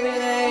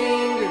raving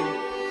anger,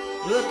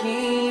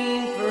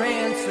 looking for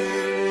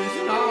answers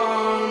and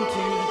armed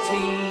to the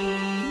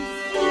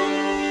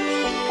teeth.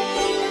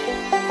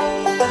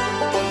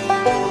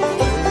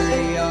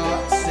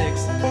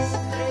 30-06s,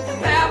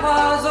 and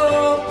Papa's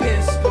old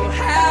pistol,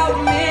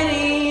 how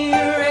many you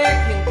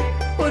reckon?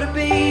 Would it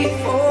be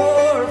 4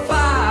 or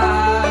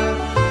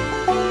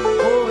 5?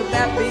 Or would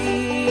that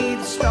be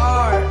the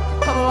start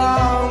of a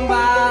long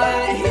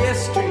violent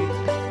history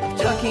of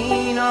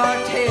tucking our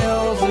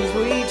tails as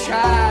we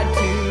tried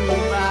to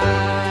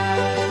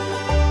ride?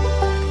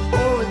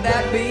 Or would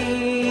that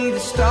be the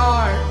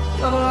start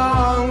of a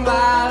long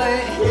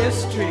violent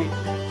history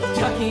of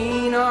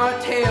tucking our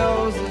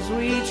tails as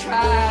we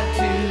tried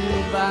to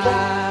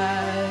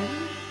ride?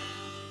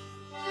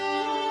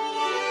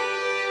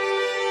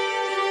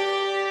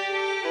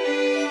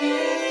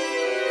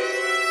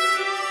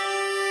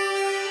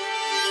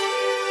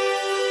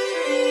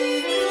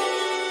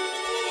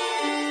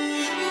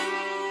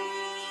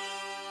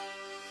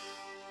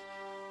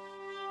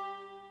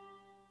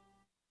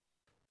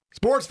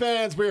 Sports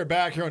fans, we are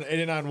back here on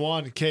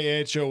 89.1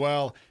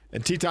 KHOL,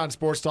 and Teton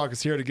Sports Talk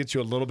is here to get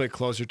you a little bit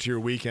closer to your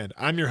weekend.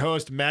 I'm your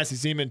host, Massey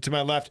Zeman. To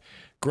my left,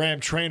 Graham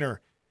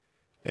Trainer,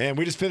 and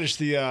we just finished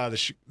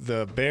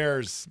the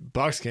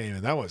Bears-Bucks game,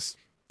 and that was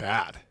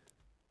bad.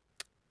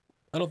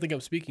 I don't think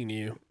I'm speaking to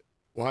you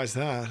Why is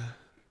that?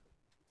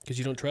 because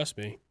you don't trust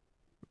me.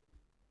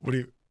 What do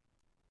you?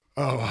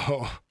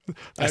 Oh,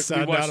 I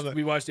signed out of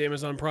We watched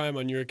Amazon Prime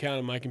on your account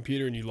on my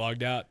computer, and you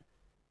logged out.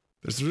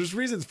 There's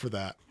reasons for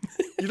that.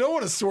 You don't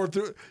want to sort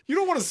through. You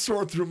don't want to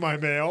sort through my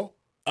mail.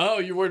 Oh,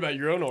 you're worried about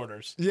your own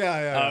orders.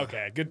 Yeah. Oh,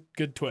 okay,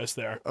 good twist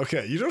there.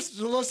 Okay, let's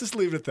just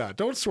leave it at that.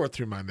 Don't sort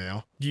through my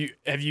mail.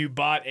 Have you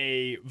bought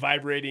a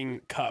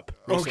vibrating cup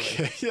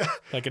recently? Okay, yeah.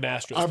 Like an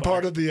Astros. I'm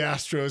part of the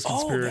Astros Oh,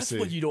 conspiracy. that's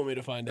what you don't want me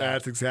to find out.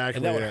 That's exactly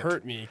And that would it.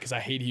 hurt me because I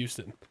hate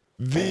Houston.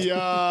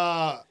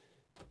 The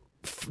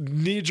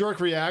knee-jerk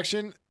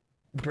reaction.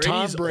 Tom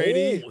Brady's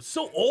Brady. old.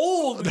 So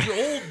old with your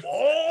old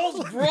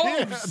balls.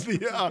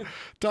 Gross.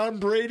 Tom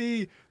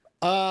Brady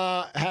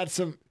had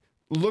some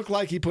looked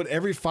like he put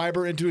every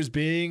fiber into his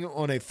being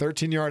on a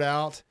 13-yard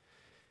out.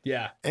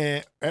 Yeah.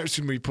 And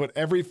excuse me, put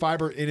every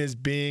fiber in his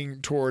being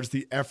towards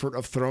the effort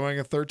of throwing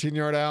a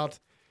 13-yard out.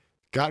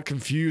 Got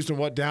confused on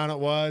what down it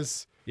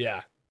was.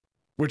 Yeah.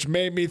 Which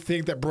made me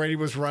think that Brady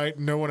was right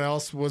and everyone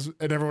else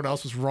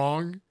was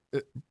wrong.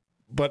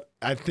 But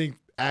I think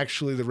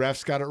actually the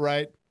refs got it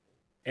right.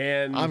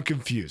 And I'm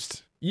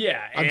confused. yeah.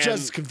 I'm and-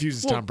 just as confused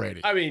as well, Tom Brady.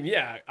 I mean,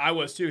 yeah, I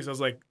was too because I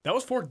was like, that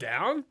was fourth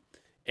down.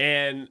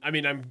 And I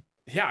mean,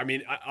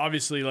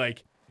 obviously,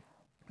 like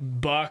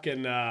Buck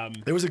and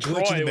There was a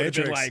glitch Troy in the would have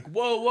been Matrix. like,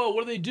 whoa,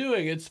 what are they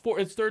doing? It's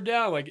third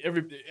down. Like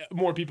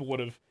more people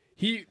would have.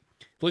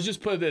 Let's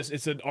just put this.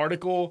 It's an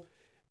article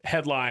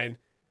headline.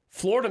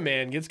 Florida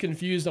man gets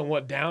confused on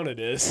what down it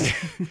is.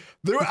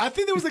 I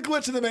think there was a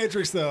glitch in the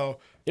Matrix, though.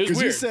 It was Because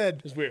weird. you said,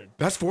 It was weird.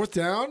 that's fourth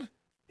down?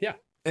 Yeah.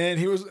 And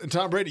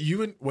Tom Brady,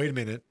 wait a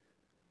minute.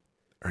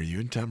 Are you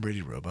and Tom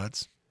Brady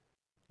robots?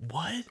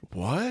 What?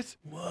 What?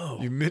 Whoa.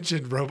 You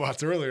mentioned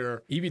robots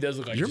earlier. Evie does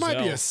look like You Giselle. might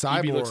be a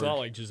Evie looks a cyborg. lot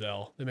like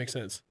Giselle. That makes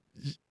sense.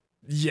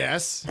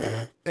 Yes.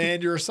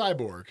 And you're a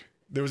cyborg.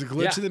 There was a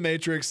glitch Yeah. in the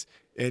Matrix,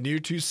 and you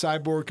two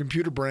cyborg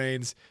computer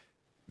brains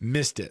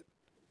missed it.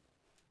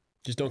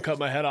 Just don't cut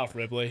my head off,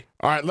 Ripley.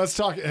 All right, let's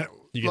talk.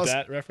 You get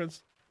that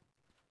reference?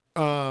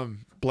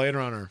 Blade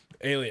Runner.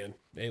 Alien.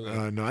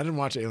 No, I didn't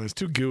watch Aliens.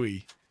 Too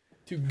gooey.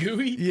 Too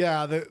gooey?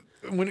 Yeah,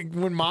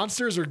 when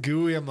monsters are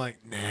gooey, I'm like,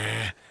 nah.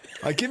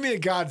 Like, give me a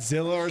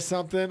Godzilla or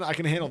something. I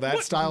can handle that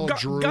What? style of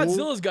drool.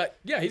 Godzilla's got,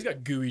 he's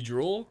got gooey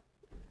drool.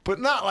 But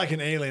not like an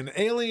alien. An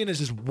alien is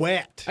just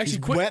wet. Actually, He's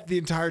quick- wet the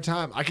entire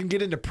time. I can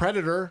get into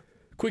Predator.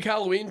 Quick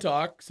Halloween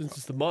talk, since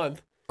it's the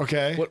month.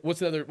 Okay.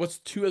 What's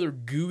two other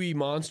gooey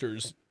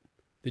monsters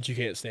that you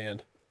can't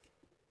stand?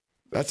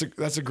 That's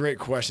a great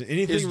question.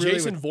 Anything Is really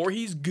Jason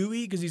Voorhees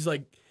gooey? Because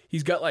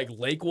he's got like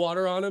lake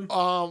water on him.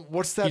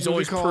 what's that He's movie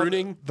always called?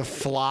 pruning? The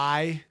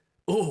Fly.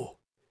 Oh.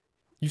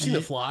 You've seen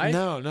The Fly?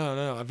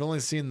 No. I've only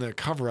seen the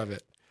cover of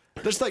it.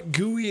 There's like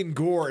gooey and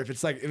gore. If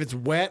it's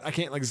wet, I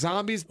can't. Like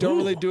zombies don't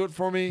really Ooh. do it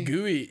for me.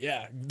 Gooey,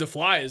 yeah. The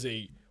Fly is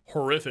a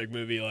horrific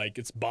movie. Like,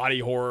 it's body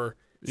horror.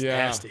 It's Yeah.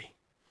 nasty.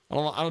 I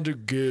don't do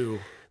goo.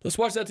 Let's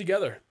watch that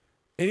together.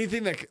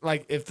 Anything that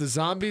like if the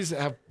zombies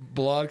have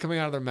blood coming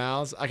out of their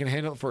mouths, I can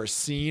handle it for a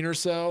scene or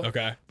so.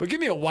 Okay. But give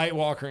me a White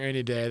Walker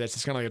any day. That's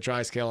just kind of like a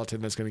dry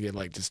skeleton that's going to get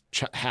like just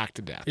hacked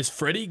to death. Is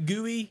Freddy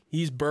gooey?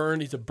 He's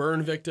burned. He's a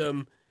burn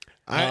victim.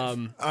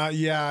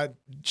 Yeah,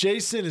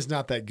 Jason is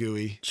not that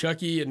gooey.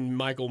 Chucky and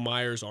Michael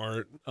Myers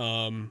aren't.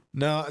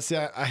 No, see,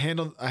 I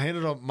handled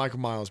a Michael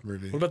Myers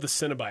movie. What about the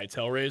Cenobites,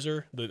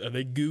 Hellraiser? Are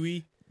they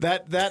gooey?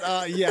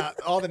 Yeah,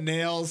 all the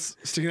nails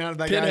sticking out of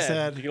that Pinhead. guy's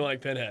head. You can like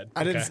Pinhead.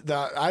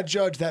 I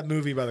judged that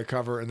movie by the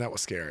cover, and that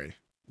was scary.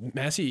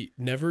 Massey,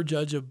 never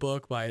judge a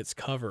book by its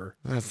cover.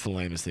 That's the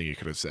lamest thing you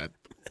could have said.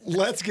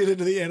 Let's get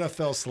into the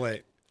NFL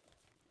slate.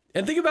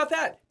 And think about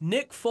that.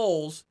 Nick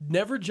Foles,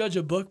 never judge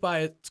a book by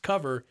its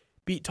cover,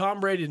 beat Tom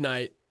Brady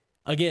tonight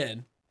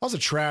again That was a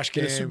trash in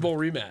game. a Super Bowl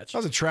rematch. That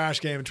was a trash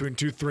game between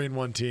 2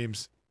 3-1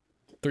 teams.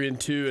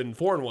 3-2 and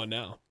 4-1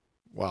 now.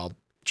 Well,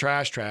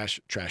 trash.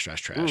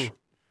 Mm.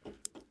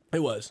 It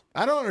was.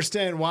 I don't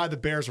understand why the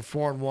Bears are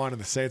 4-1 and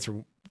the Saints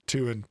are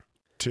 2-2.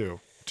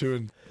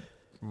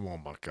 Oh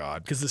my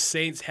God. Because the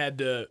Saints had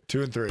to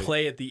 2-3.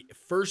 play at the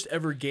first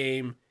ever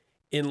game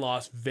in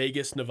Las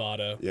Vegas,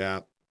 Nevada.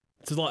 Yeah.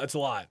 It's a lot.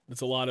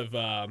 It's a lot of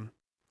 2-2.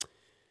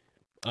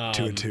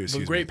 With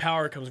Excuse great me.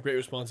 power comes great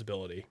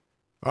responsibility.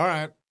 All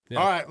right. Yeah.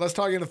 All right. Let's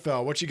talk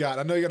NFL. What you got?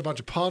 I know you got a bunch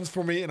of puns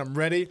for me, and I'm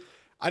ready.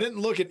 I didn't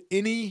look at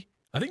any.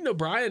 I think no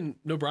Brian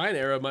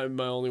era might be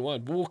my only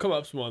one. But we'll come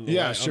up with one. on the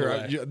Yeah, way- sure.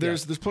 on the way.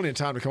 There's plenty of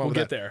time to come up We'll with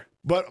get that. there.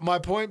 But my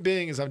point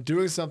being is I'm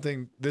doing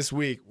something this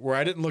week where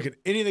I didn't look at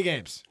any of the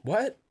games.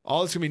 What?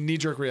 All this gonna be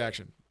knee-jerk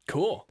reaction.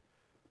 Cool.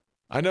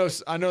 I know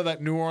that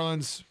New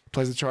Orleans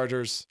plays the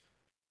Chargers,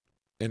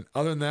 and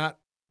other than that,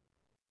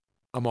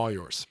 I'm all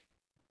yours.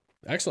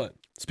 Excellent.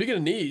 Speaking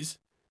of knees,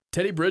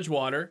 Teddy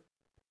Bridgewater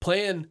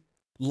playing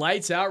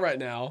lights out right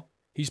now.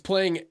 He's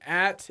playing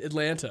at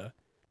Atlanta,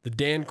 the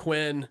Dan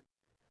Quinn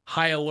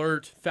high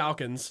alert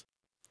Falcons.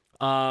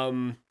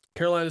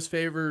 Atlanta's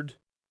favored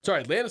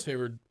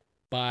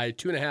by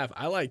 2.5.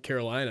 I like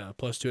Carolina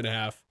plus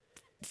 2.5.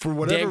 For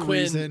whatever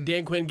reason,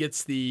 Dan Quinn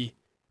gets the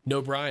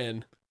no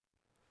Brian.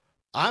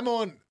 I'm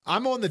on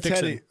the Fix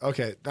Teddy. him.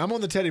 Okay, I'm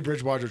on the Teddy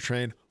Bridgewater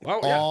train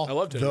Oh, yeah. all I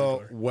love Teddy the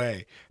Bridgewater.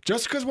 way.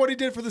 Just because what he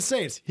did for the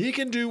Saints, he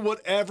can do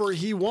whatever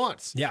he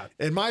wants. Yeah.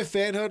 In my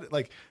fanhood,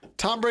 like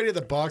Tom Brady at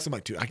the Bucs, I'm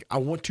like, dude, I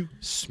want to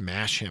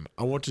smash him.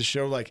 I want to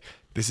show like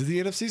this is the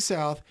NFC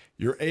South,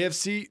 your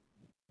AFC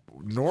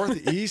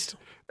Northeast,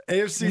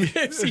 AFC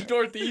AFC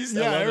Northeast.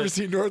 yeah, I love it.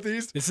 AFC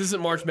Northeast. This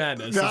isn't March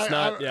Madness. No, It's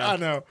not. I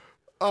know.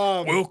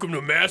 Welcome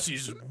to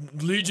Massey's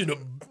Legion of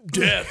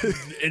Death,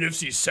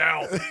 NFC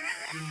South,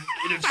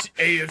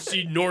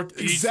 AFC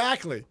Northeast.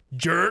 Exactly.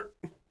 Jerk.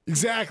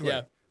 Exactly.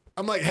 Yeah.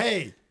 I'm like,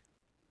 hey,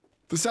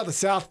 this is how the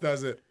South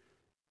does it.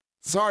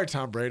 Sorry,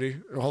 Tom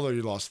Brady. Although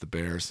you lost the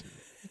Bears.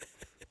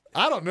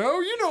 I don't know.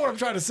 You know what I'm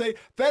trying to say.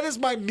 That is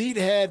my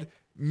meathead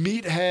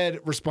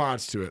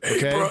response to it.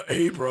 Okay.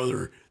 Hey,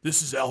 brother.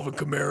 This is Alvin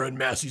Kamara and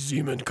Massey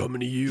Zeman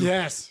coming to you.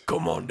 Yes.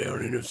 Come on down,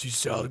 NFC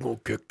South. I'm going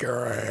to kick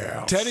your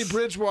ass. Teddy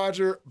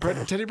Bridgewater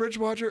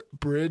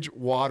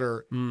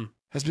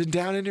has been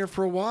down in here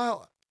for a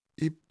while.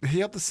 He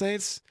helped the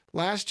Saints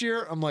last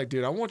year. I'm like,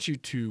 dude, I want you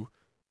to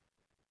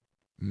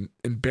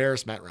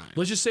embarrass Matt Ryan.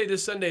 Let's just say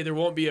this Sunday there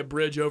won't be a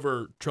bridge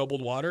over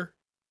troubled water.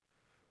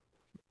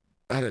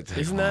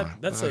 Isn't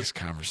that's a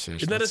conversation?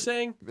 Isn't that a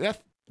saying?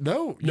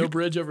 No, No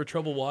bridge over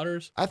troubled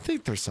waters. I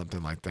think there's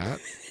something like that.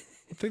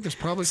 I think there's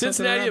probably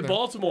Cincinnati something at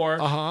Baltimore.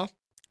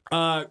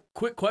 Uh-huh.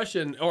 Quick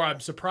question, or I'm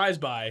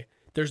surprised by.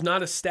 There's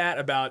not a stat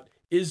about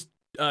is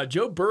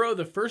Joe Burrow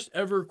the first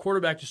ever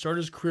quarterback to start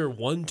his career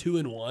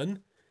 1-2-1?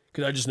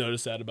 Because I just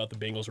noticed that about the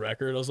Bengals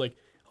record. I was like,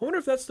 I wonder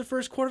if that's the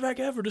first quarterback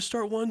ever to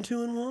start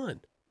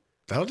 1-2-1.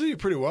 That'll do you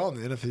pretty well in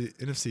the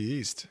NFC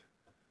East.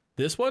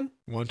 This one?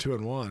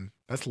 1-2-1.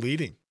 That's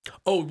leading.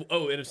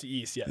 NFC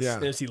East, yes. Yeah.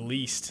 NFC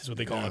least is what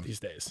they call it these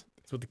days.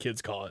 That's what the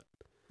kids call it.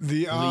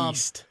 The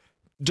Least.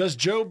 Does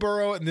Joe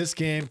Burrow in this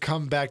game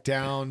come back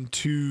down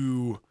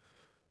to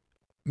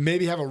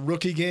maybe have a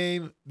rookie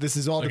game? This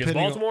is all Against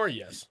depending Baltimore,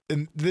 yes.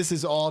 and this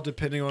is all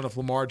depending on if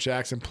Lamar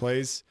Jackson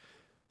plays.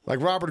 Like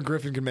Robert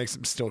Griffin can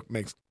still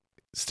makes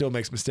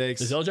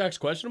mistakes. Is L-Jax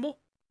questionable?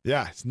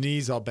 Yeah, his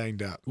knee's all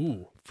banged up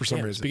Ooh. for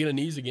some reason. Speaking of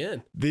knees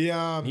again.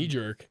 The Knee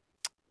jerk.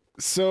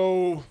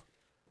 So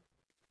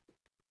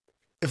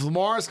if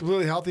Lamar is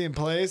completely healthy and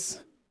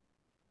plays,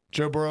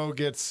 Joe Burrow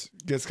gets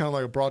kind of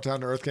like a brought down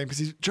to earth game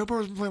because Joe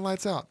Burrow's been playing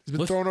lights out. He's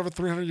been throwing over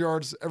 300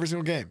 yards every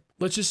single game.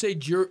 Let's just say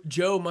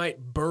Joe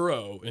might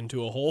burrow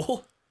into a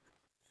hole.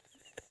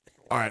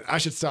 All right, I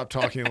should stop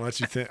talking and let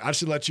you think. I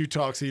should let you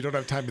talk so you don't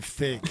have time to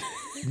think.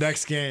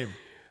 Next game.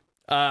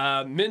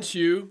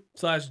 Minshew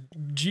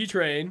 /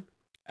 G-Train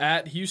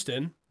at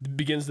Houston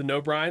begins the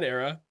no Brian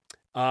era.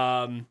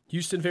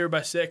 Houston favored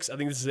by 6. I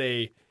think this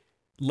is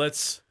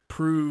let's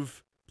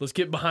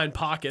get behind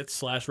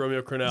pockets /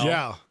 Romeo Crennel.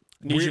 Yeah.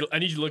 I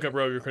need you to look up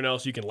Romeo Crennel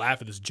so you can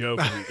laugh at this joke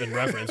in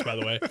reference, by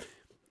the way.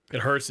 It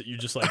hurts that you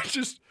just like,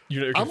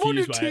 you're confused I'm on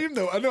your by team, it.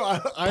 though. I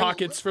know.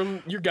 Pockets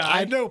from your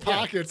guy. I know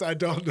Pockets. Yeah. I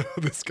don't know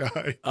this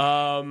guy.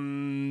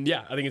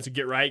 Yeah, I think it's a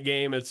get right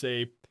game. It's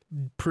a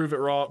prove it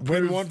wrong.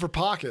 Win one for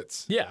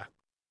Pockets. Yeah.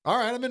 All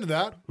right, I'm into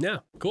that. Yeah,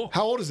 cool.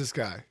 How old is this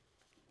guy?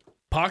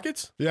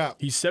 Pockets? Yeah.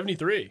 He's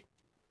 73.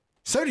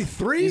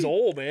 73? He's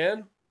old,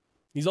 man.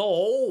 He's all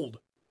old.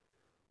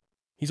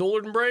 He's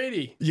older than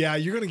Brady. Yeah,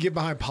 you're going to get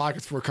behind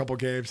Pockets for a couple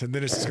games, and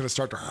then it's just going to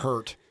start to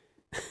hurt.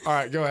 All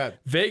right, go ahead.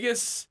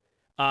 Vegas,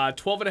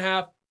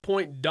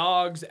 12.5-point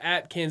dogs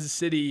at Kansas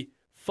City.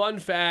 Fun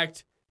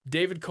fact,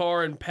 David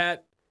Carr and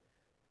Pat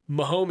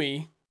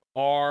Mahomes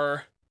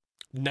are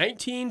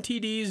 19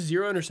 TDs,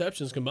 0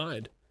 interceptions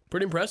combined.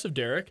 Pretty impressive,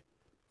 Derek.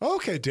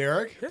 Okay,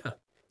 Derek. Yeah.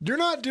 You're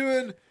not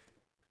doing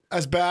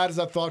as bad as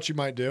I thought you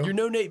might do. You're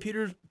no Nate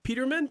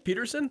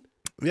Peterson?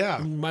 Yeah.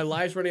 My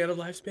life's running out of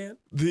lifespan?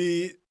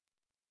 The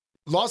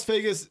Las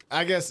Vegas,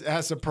 I guess,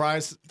 has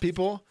surprised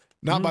people,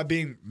 not by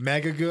being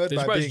mega good, They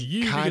by surprised being you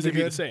because kind they of beat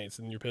the good. Saints,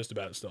 and you're pissed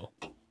about it still.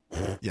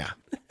 Yeah.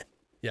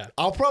 Yeah.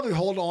 I'll probably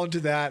hold on to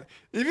that.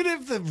 Even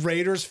if the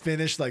Raiders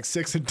finish like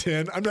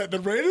 6-10, I'm not, the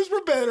Raiders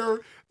were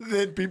better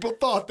than people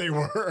thought they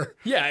were.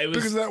 Yeah, it was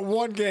Because of that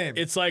one game.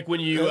 It's like when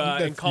you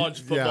in college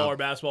football yeah. or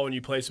basketball, when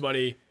you play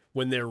somebody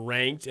when they're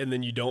ranked, and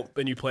then you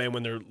play them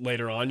when they're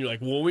later on. You're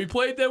like, well, we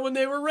played them when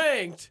they were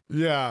ranked.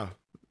 Yeah.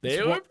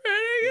 They were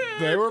pretty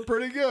good. They were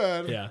pretty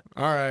good. Yeah.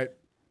 All right.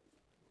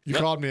 You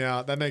called me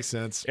out. That makes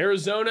sense.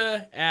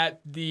 Arizona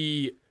at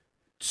the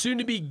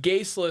soon-to-be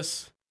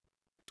gaseless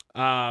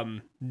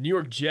New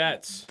York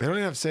Jets. They don't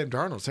even have Sam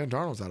Darnold. Sam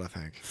Darnold's out, I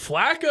think.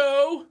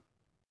 Flacco,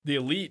 the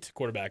elite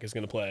quarterback, is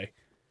going to play.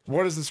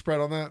 What is the spread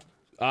on that?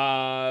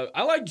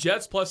 I like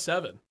Jets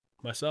 +7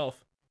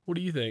 myself. What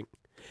do you think?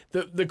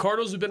 The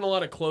Cardinals have been in a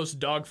lot of close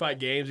dogfight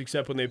games,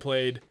 except when they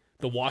played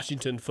the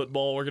Washington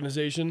Football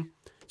Organization.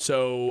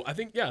 So I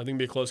think it'll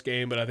be a close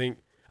game, but I think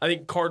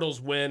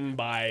Cardinals win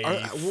by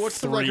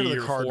What's the record of the 3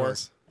 or 4.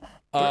 Cardinals?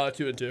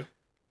 2-2.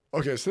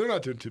 Okay, so they're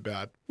not doing too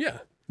bad. Yeah.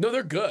 No,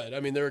 they're good. I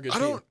mean, they're a good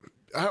team.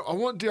 I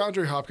want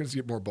DeAndre Hopkins to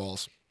get more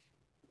balls.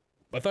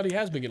 I thought he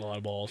has been getting a lot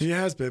of balls. He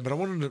has been, but I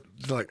want him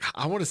to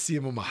I want to see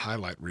him on my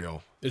highlight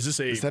reel. Is this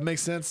Does that make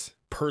sense?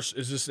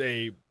 is this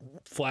a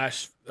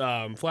flash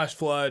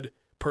flood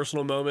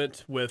personal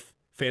moment with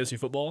fantasy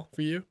football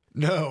for you?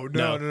 No.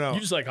 You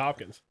just like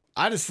Hopkins.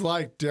 I just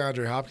like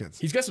DeAndre Hopkins.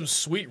 He's got some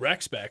sweet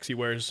rec specs he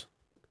wears.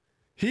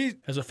 He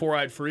As a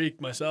 4-eyed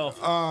freak myself.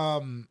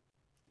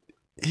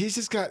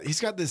 he's got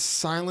this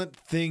silent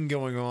thing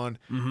going on.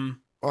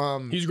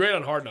 Mm-hmm. He was great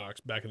on Hard Knocks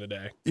back in the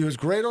day. He was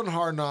great on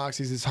Hard Knocks.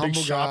 He's this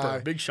humble guy.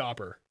 Big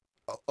shopper.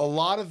 A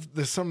lot of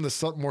some of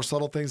the more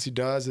subtle things he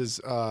does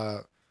is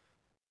Wears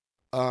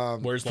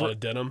a lot of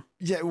denim.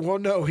 Yeah, well,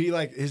 no, he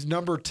his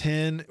number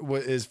 10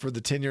 is for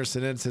the 10-year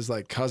sentence his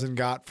cousin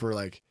got for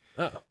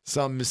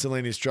some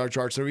miscellaneous drug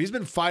charge. So he's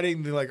been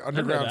fighting the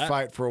underground that.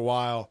 fight for a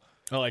while.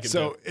 I like it.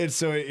 So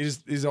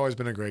he's always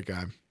been a great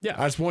guy. Yeah.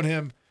 I just want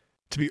him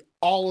to be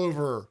all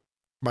over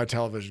my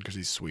television because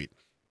he's sweet.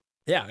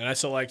 Yeah, and I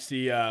still like to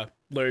see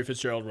Larry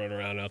Fitzgerald run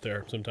around out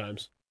there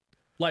sometimes.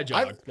 Light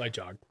jog.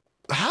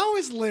 How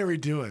is Larry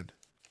doing?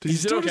 Does he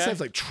He's still okay. just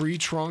have tree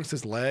trunks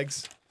as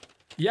legs?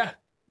 Yeah.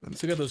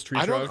 Still got those tree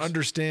I trunks. don't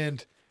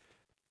understand.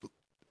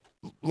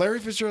 Larry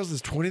Fitzgerald's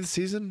his 20th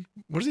season.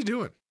 What is he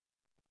doing?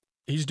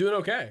 He's doing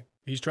okay.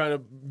 He's trying to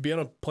be on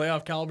a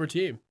playoff caliber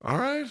team. All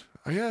right,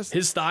 I guess.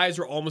 His thighs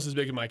are almost as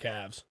big as my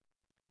calves.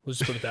 Let's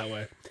just put it that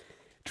way.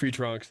 Tree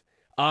trunks.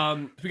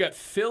 We got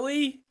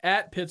Philly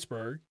at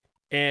Pittsburgh,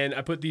 and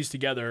I put these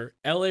together.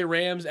 LA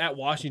Rams at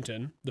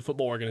Washington, the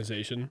football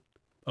organization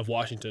of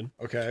Washington.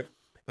 Okay.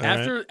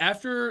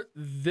 After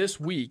this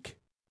week,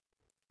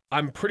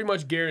 I'm pretty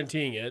much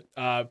guaranteeing it.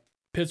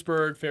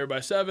 Pittsburgh favored by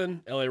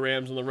 7. LA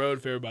Rams on the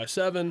road favored by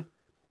 7.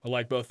 I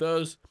like both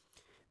those.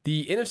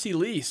 The NFC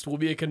least will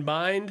be a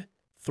combined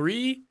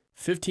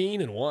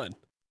 3-15-1.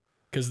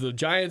 because the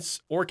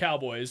Giants or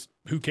Cowboys,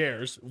 who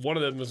cares? One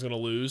of them is going to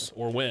lose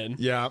or win.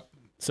 Yeah.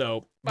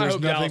 So I There's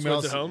hope Dallas nothing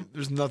wins else. at home.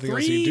 There's nothing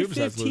else you can do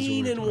besides lose.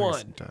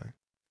 3-15-1.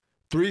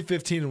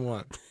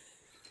 3-15-1.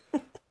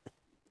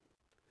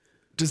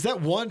 Does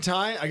that one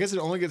tie? I guess it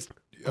only gets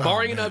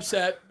Barring an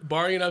upset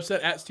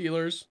at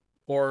Steelers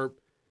or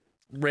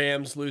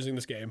Rams losing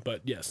this game,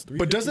 but yes.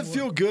 But does it 3-15-1.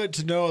 feel good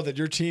to know that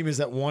your team is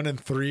at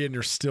 1-3 and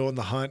you're still in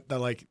the hunt? That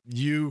like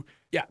you,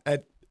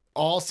 at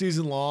all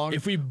season long,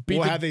 If we beat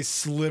will the- have a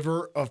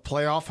sliver of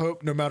playoff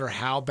hope, no matter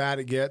how bad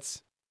it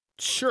gets.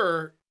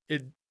 Sure,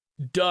 it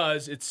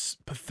does. It's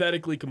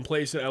pathetically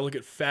complacent. I look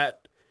at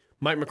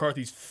Mike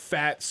McCarthy's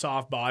fat,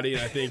 soft body,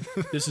 and I think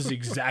this is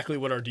exactly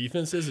what our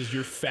defense is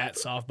your fat,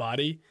 soft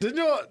body. Didn't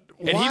know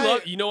And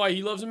why? you know why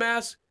he loves a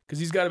mask? Because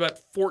he's got about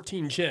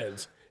 14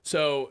 chins.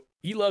 So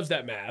he loves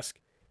that mask.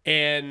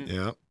 And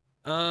Yeah.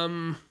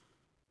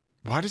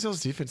 Why does those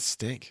defense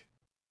stink?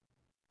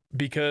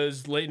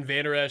 because Leighton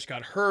Vander Esch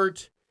got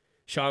hurt,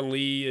 Sean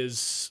Lee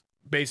is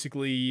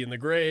basically in the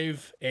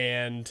grave,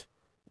 and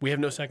we have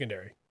no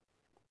secondary.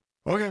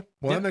 Okay,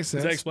 well Yeah. that makes sense.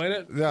 Does that explain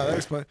it? Yeah, that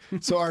explains.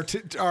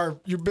 So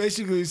you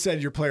basically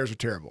said your players are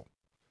terrible,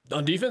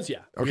 On defense,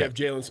 yeah. We Okay. have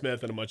Jalen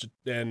Smith and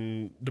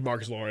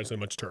DeMarcus Lawrence and a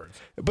bunch of turns.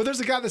 but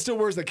there's a guy that still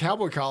wears the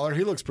cowboy collar.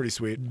 He looks pretty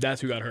sweet.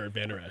 That's who got hurt,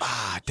 Vander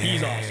Esch. Dang,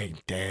 He's awesome.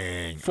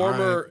 Dang. All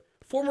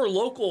Former right.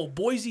 local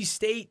Boise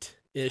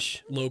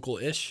State-ish,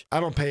 local-ish. I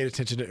don't pay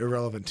attention to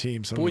irrelevant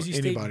teams. So Boise I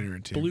don't know State anybody in your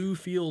team.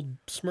 Bluefield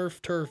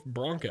Smurf Turf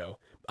Bronco.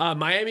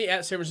 Miami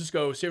at San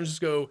Francisco. San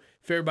Francisco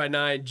favored by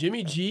 9.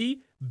 Jimmy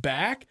G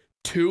back.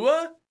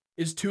 Tua?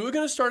 Is Tua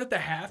going to start at the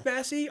half,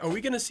 Massey? Are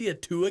we going to see a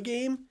Tua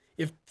game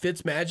if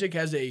Fitzmagic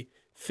has a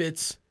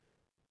Fitz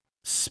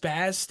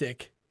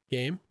spastic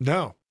game?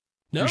 No,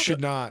 No, you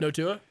should not. No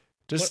Tua?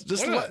 Just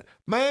Why not? let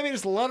Miami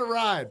just let it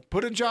ride.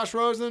 Put in Josh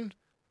Rosen.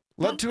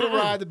 Let Tua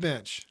ride the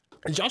bench.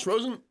 And Josh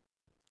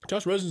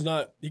Rosen's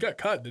not. He got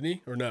cut, didn't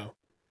he? Or no?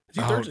 Is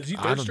he third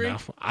I don't string? know.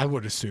 I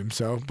would assume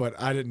so, but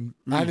I didn't.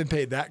 I haven't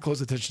paid that close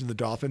attention to the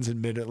Dolphins.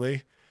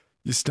 Admittedly,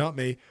 you stumped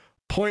me.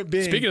 Point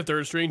being, Speaking of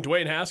third string,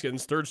 Dwayne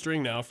Haskins, third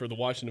string now for the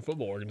Washington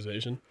Football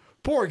Organization.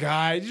 poor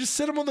guy. You just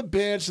sit him on the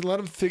bench and let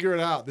him figure it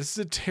out. This is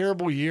a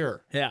terrible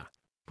year Yeah.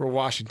 for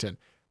Washington.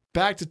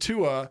 Back to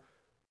Tua.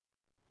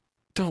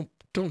 Don't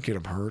get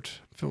him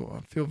hurt.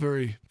 Feel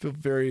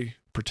very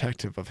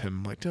protective of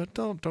him. Like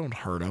don't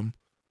hurt him.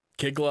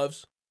 Kid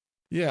gloves,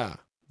 Yeah.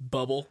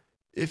 bubble,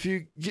 If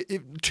you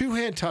get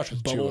two-hand touch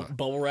with Tua,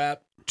 bubble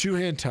wrap.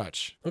 two-hand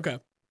touch. Okay.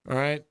 All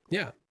right.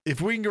 Yeah. If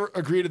we can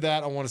agree to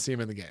that, I want to see him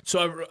in the game.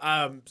 So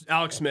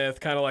Alex Smith,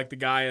 kind of like the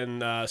guy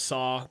in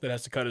Saw that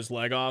has to cut his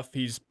leg off.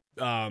 He's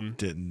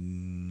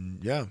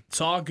Yeah.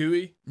 Saw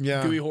Gooey.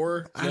 Yeah. Gooey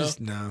horror. I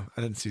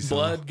didn't see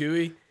Blood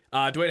Gooey.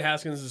 Dwayne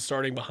Haskins is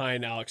starting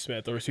behind Alex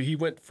Smith. So he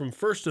went from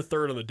first to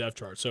third on the depth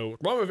chart. So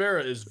Ron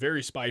Rivera is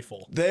very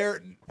spiteful.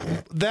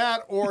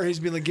 Or he's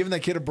been like giving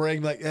that kid a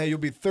break, like, hey, you'll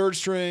be third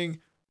string.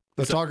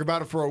 They'll talk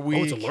about it for a week.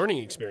 Oh, it's a learning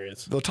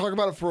experience. They'll talk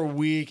about it for a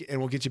week, and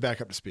we'll get you back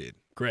up to speed.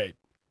 Great.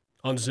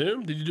 On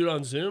Zoom? Did you do it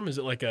on Zoom? Is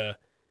it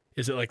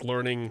like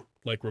learning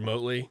like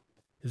remotely?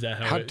 Is that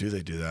How do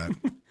they do that?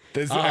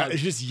 He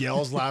just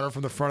yells louder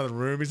from the front of the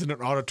room. He's in an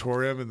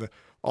auditorium, and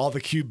all the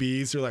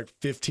QBs are like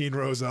 15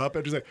 rows up,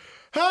 and just like,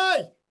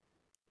 hey,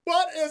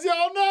 what is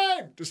your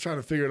name? Just trying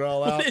to figure it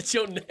all out. What is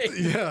your name?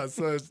 Yeah,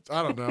 so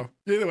I don't know.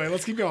 Either way,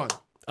 let's keep going.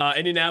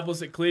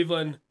 Indianapolis at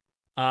Cleveland.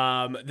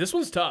 This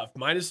one's tough.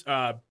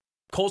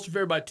 Colts are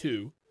favored by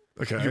 2.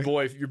 Okay. Your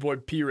boy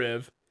P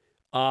Riv.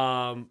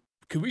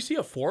 Could we see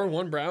a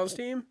 4-1 Browns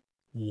team?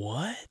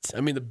 What?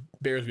 I mean, the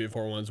Bears being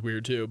 4-1 is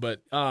weird too,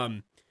 but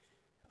I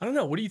don't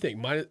know. What do you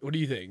think? What do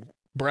you think?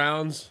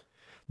 Browns.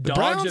 The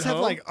Browns have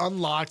like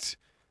unlocked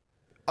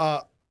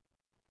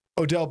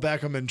Odell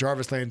Beckham and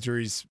Jarvis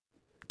Landry's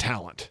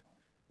talent.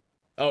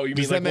 Oh, you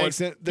Does mean that like make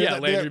sense?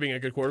 Landry being a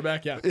good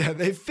quarterback? Yeah. Yeah,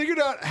 they've figured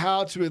out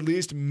how to at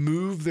least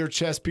move their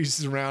chess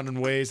pieces around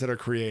in ways that are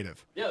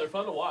creative. Yeah, they're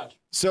fun to watch.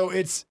 So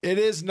it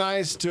is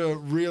nice to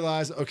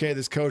realize, okay,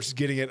 this coach is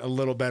getting it a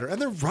little better.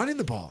 And they're running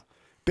the ball.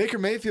 Baker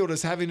Mayfield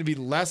is having to be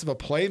less of a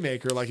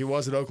playmaker like he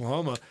was at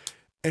Oklahoma.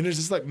 And it's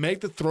just like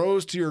make the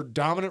throws to your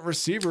dominant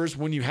receivers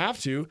when you have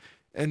to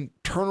and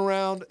turn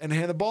around and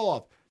hand the ball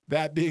off.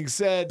 That being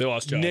said, They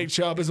lost Chubb. Nick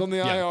Chubb is on the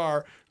Yeah.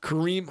 IR.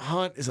 Kareem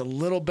Hunt is a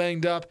little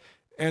banged up.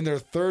 And their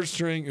third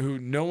string, who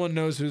no one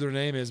knows who their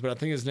name is, but I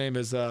think his name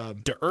is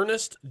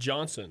DeErnest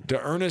Johnson.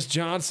 DeErnest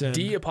Johnson.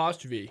 D''.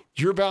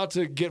 You're about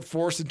to get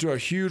forced into a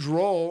huge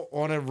role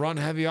on a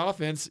run-heavy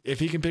offense. If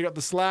he can pick up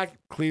the slack,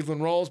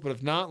 Cleveland rolls. But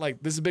if not,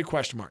 like this is a big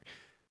question mark.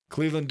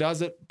 Cleveland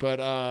does it, but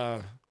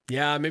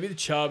Yeah, maybe the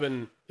Chubb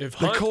and if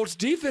the Hunt, Colts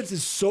defense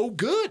is so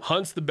good.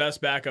 Hunt's the best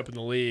backup in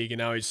the league, and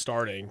now he's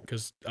starting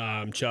because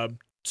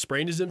Chubb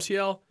sprained his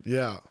MCL.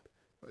 Yeah.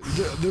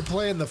 They're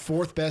playing the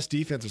fourth best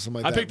defense or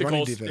something like I that. picked the running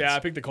Colts. defense. Yeah, I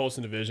picked the Colts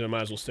in division. I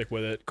might as well stick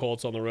with it.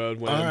 Colts on the road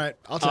win. All right,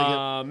 I'll take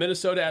it.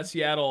 Minnesota at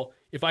Seattle.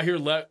 If I hear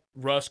let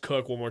Russ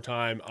cook one more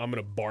time, I'm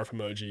gonna barf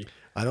emoji.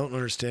 I don't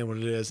understand what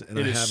it is, and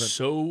It I is haven't.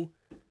 so.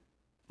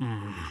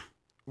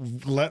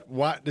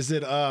 What is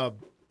it?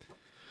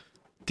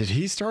 Did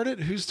he start it?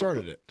 Who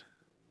started it?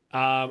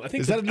 I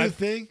think Is that a new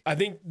thing? I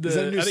think Is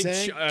that a new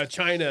saying?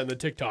 China and the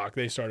TikTok,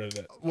 they started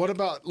it. What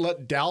about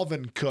let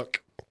Dalvin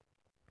cook?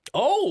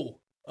 Oh,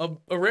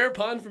 a rare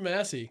pun from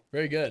Massey.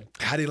 Very good.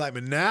 How do you like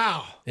me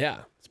now? Yeah.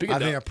 Speaking I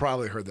of think I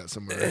probably heard that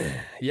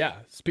somewhere. yeah.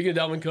 Speaking of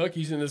Dalvin Cook,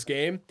 he's in this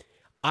game.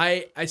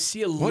 I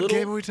see a What little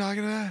game are we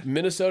talking about?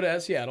 Minnesota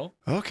at Seattle.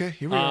 Okay,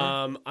 here we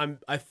are.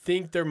 I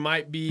think there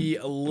might be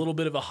a little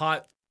bit of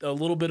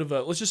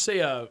let's just say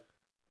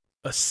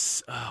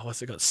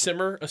what's it called?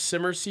 A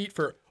simmer seat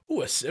for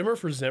a simmer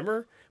for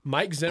Zimmer.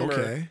 Mike Zimmer,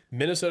 Okay.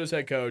 Minnesota's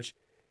head coach.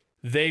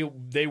 They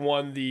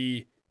won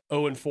the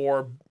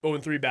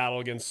 0-3 battle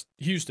against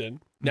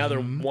Houston. Now they're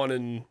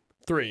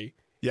 1-3.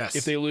 Yes.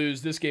 If they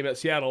lose this game at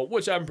Seattle,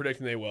 which I'm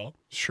predicting they will,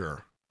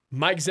 Sure.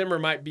 Mike Zimmer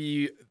might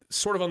be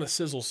sort of on the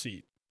sizzle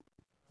seat.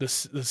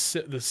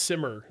 The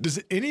simmer.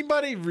 Does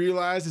anybody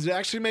realize, does it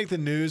actually make the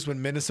news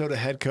when Minnesota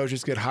head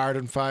coaches get hired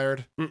and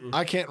fired?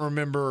 I can't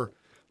remember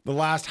the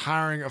last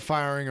hiring or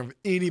firing of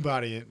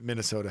anybody in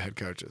Minnesota head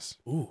coaches.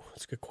 Ooh,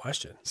 that's a good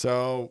question.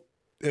 So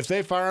if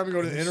they fire him and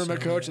go to the interim head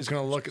Minnesota coach, it's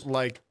going to look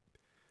like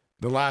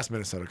the last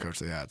Minnesota coach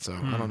they had. So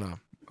I don't know.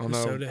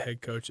 Minnesota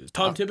head coaches.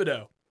 Tom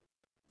Thibodeau,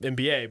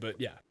 NBA,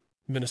 but yeah,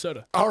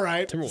 Minnesota. All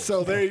right. Timberwolves.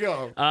 So there you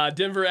go.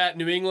 Denver at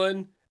New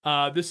England.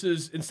 This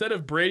is, instead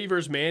of Brady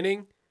versus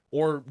Manning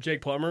or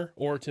Jake Plummer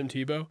or Tim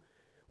Tebow,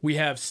 we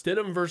have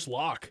Stidham versus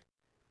Locke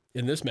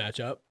in this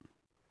matchup.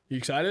 You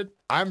excited?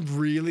 I'm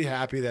really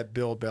happy that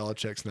Bill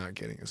Belichick's not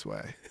getting his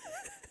way.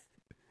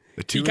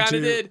 The He 2-2 kind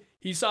of did.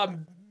 He saw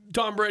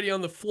Tom Brady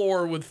on the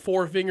floor with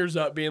 4 fingers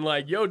up being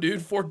like, yo, dude,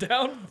 4th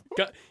down.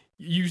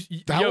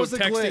 That was a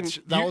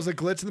glitch. That was a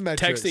glitch in the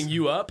Matrix. Texting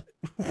you up.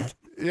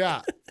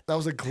 Yeah. That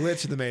was a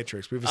glitch in the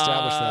Matrix. We've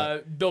established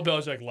that. Bill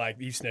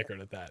Belichick, he snickered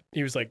at that.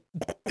 He was like,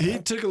 He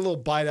took a little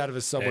bite out of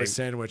his Subway Dang.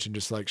 sandwich and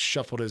just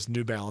shuffled his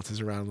New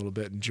Balances around a little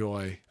bit in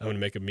joy. I'm going to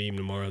make a meme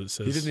tomorrow that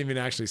says, He didn't even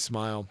actually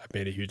smile. I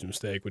made a huge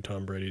mistake with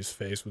Tom Brady's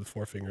face with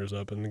 4 fingers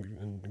up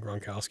and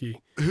Gronkowski.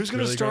 Who's going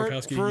to Really, start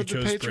Gronkowski? for You the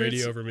chose Patriots?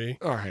 Brady over me.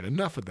 All right,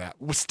 enough of that.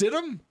 Well,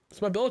 Stidham,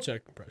 That's my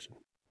Belichick impression.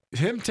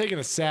 him taking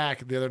a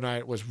sack the other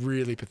night was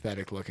really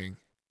pathetic looking.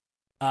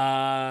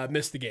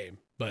 Missed the game,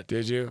 but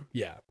Did you?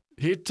 yeah.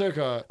 He took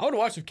a. I would have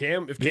watched if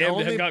Cam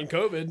only- had gotten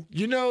COVID.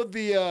 You know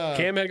the.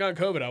 Cam had gotten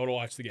COVID, I would have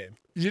watched the game.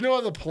 You know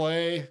on the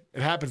play,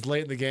 it happens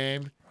late in the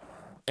game,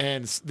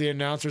 and the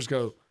announcers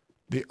go,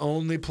 "The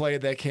only play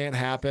that can't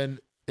happen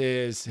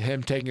is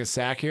him taking a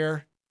sack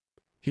here."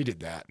 He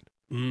did that,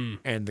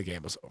 and the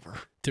game was over.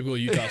 Typical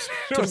Utah.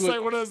 It was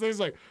like one of those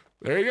things. Like,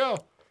 there you go.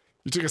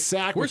 You took a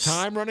sack with Where's-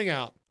 time running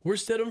out.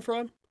 Where's Stidham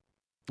from?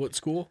 What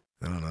school?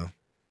 I don't know.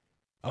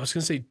 I was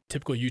gonna say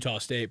typical Utah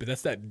State, but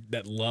that's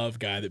that Love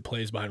guy that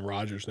plays behind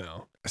Rodgers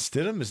now.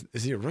 Stidham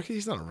is he a rookie?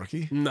 He's not a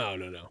rookie. No.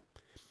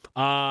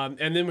 And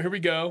then here we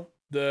go.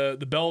 The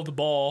bell of the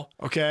ball.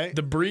 Okay.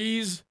 The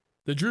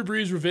Drew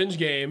Brees revenge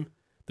game.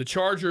 The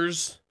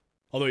Chargers,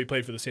 although he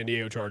played for the San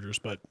Diego Chargers,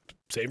 but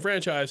same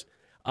franchise.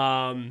 We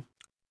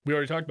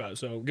already talked about it,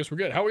 so I guess we're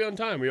good. How are we on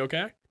time? We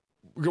okay?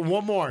 We got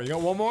one more. You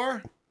got one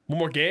more? One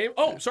more game?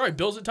 Oh, sorry,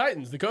 Bills at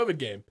Titans, the COVID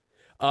game.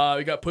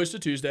 We got pushed to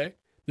Tuesday.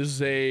 This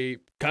is a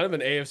kind of an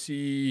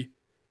AFC,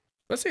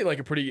 let's say like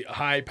a pretty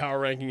high power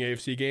ranking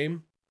AFC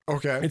game.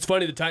 Okay. It's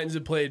funny, the Titans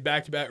have played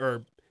back-to-back,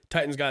 or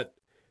Titans got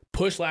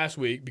pushed last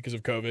week because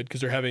of COVID,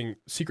 because they're having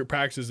secret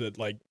practices at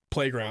like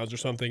playgrounds or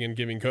something and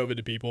giving COVID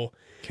to people.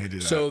 Can't do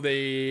that. So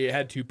they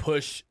had to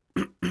push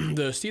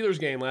the Steelers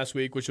game last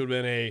week, which would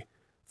have been a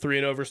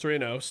 3-0 versus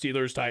 3-0.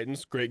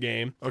 Steelers-Titans, great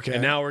game. Okay.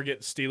 And now we're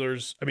getting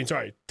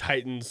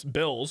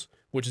Titans-Bills,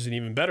 which is an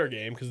even better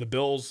game because the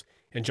Bills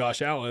and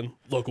Josh Allen,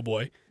 local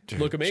boy,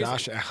 look amazing.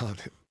 Josh Allen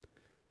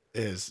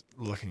is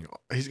looking.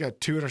 He's got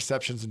 2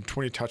 interceptions and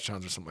 20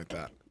 touchdowns or something like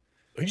that.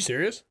 Are you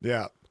serious?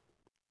 Yeah.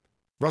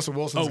 Russell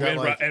Wilson's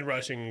got and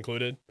rushing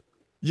included.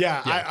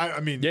 Yeah, Yeah. I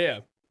mean, Yeah.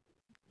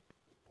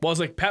 Well, it's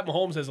like Pat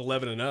Mahomes has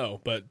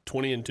 11-0, but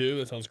 20-2.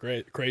 That sounds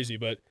crazy,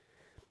 but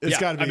it's yeah,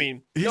 got to be. I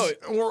mean,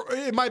 or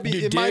it might be.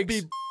 dude, It might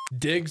be.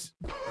 Diggs.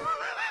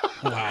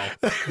 Wow,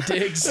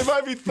 Diggs. It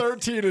might be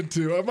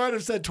 13-2. I might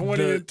have said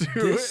 20-2.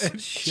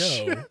 This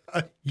show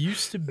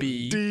used to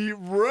be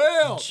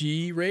Derail.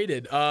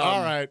 G-rated.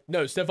 All right.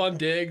 No, Stephon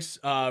Diggs,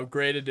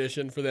 great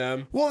addition for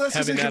them. Well, that's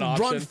because he having can that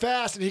run option.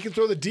 fast and he can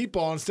throw the deep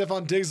ball. And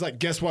Stephon Diggs is like,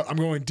 guess what? I'm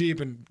going deep.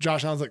 And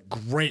Josh Allen's like,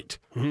 great.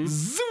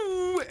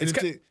 Zoo. And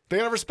they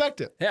got to respect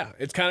it. Yeah,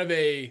 it's kind of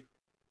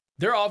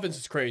their offense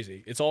is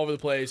crazy. It's all over the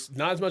place.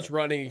 Not as much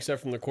running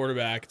except from the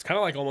quarterback. It's kind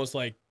of like almost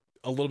like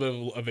a little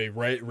bit of a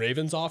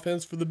Ravens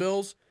offense for the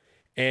Bills.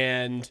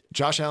 And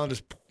Josh Allen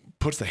just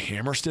puts the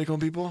hammer stick on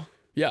people.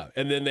 yeah,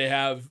 and then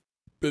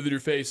they're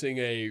facing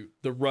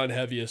the run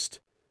heaviest,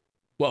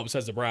 well,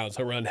 besides the Browns,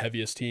 the run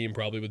heaviest team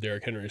probably with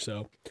Derrick Henry.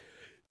 So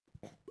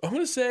I'm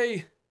going to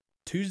say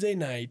Tuesday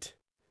night,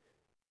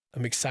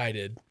 I'm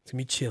excited. It's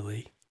going to be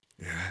chilly.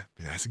 Yeah,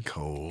 nice and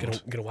cold.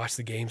 Gonna watch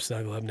the game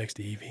snuggle up next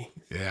to Evie.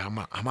 Yeah,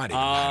 I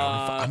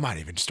might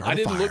even start. I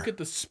didn't a fire. look at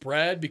the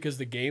spread because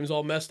the game's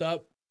all messed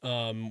up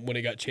when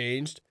it got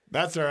changed.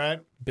 That's all right.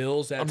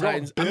 Bills at I'm going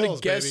Titans. I'm going Bills,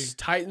 to guess baby.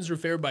 Titans are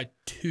favored by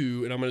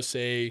 2, and I'm going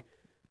to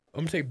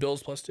take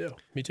Bills +2.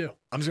 Me too.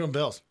 I'm just going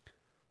Bills.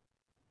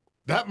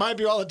 That might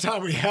be all the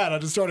time we had. I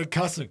just started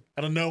cussing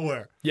out of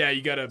nowhere. Yeah,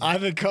 you got to. I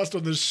haven't cussed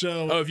on this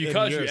show. Oh, if you in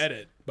cuss, you years.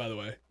 edit, by the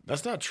way.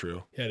 That's not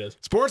true. Yeah, it is.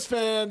 Sports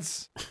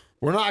fans,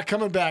 we're not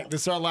coming back.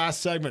 This is our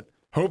last segment.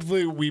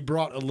 Hopefully, we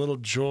brought a little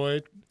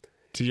joy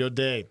to your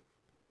day.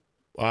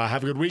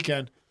 Have a good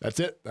weekend. That's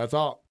it. That's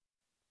all.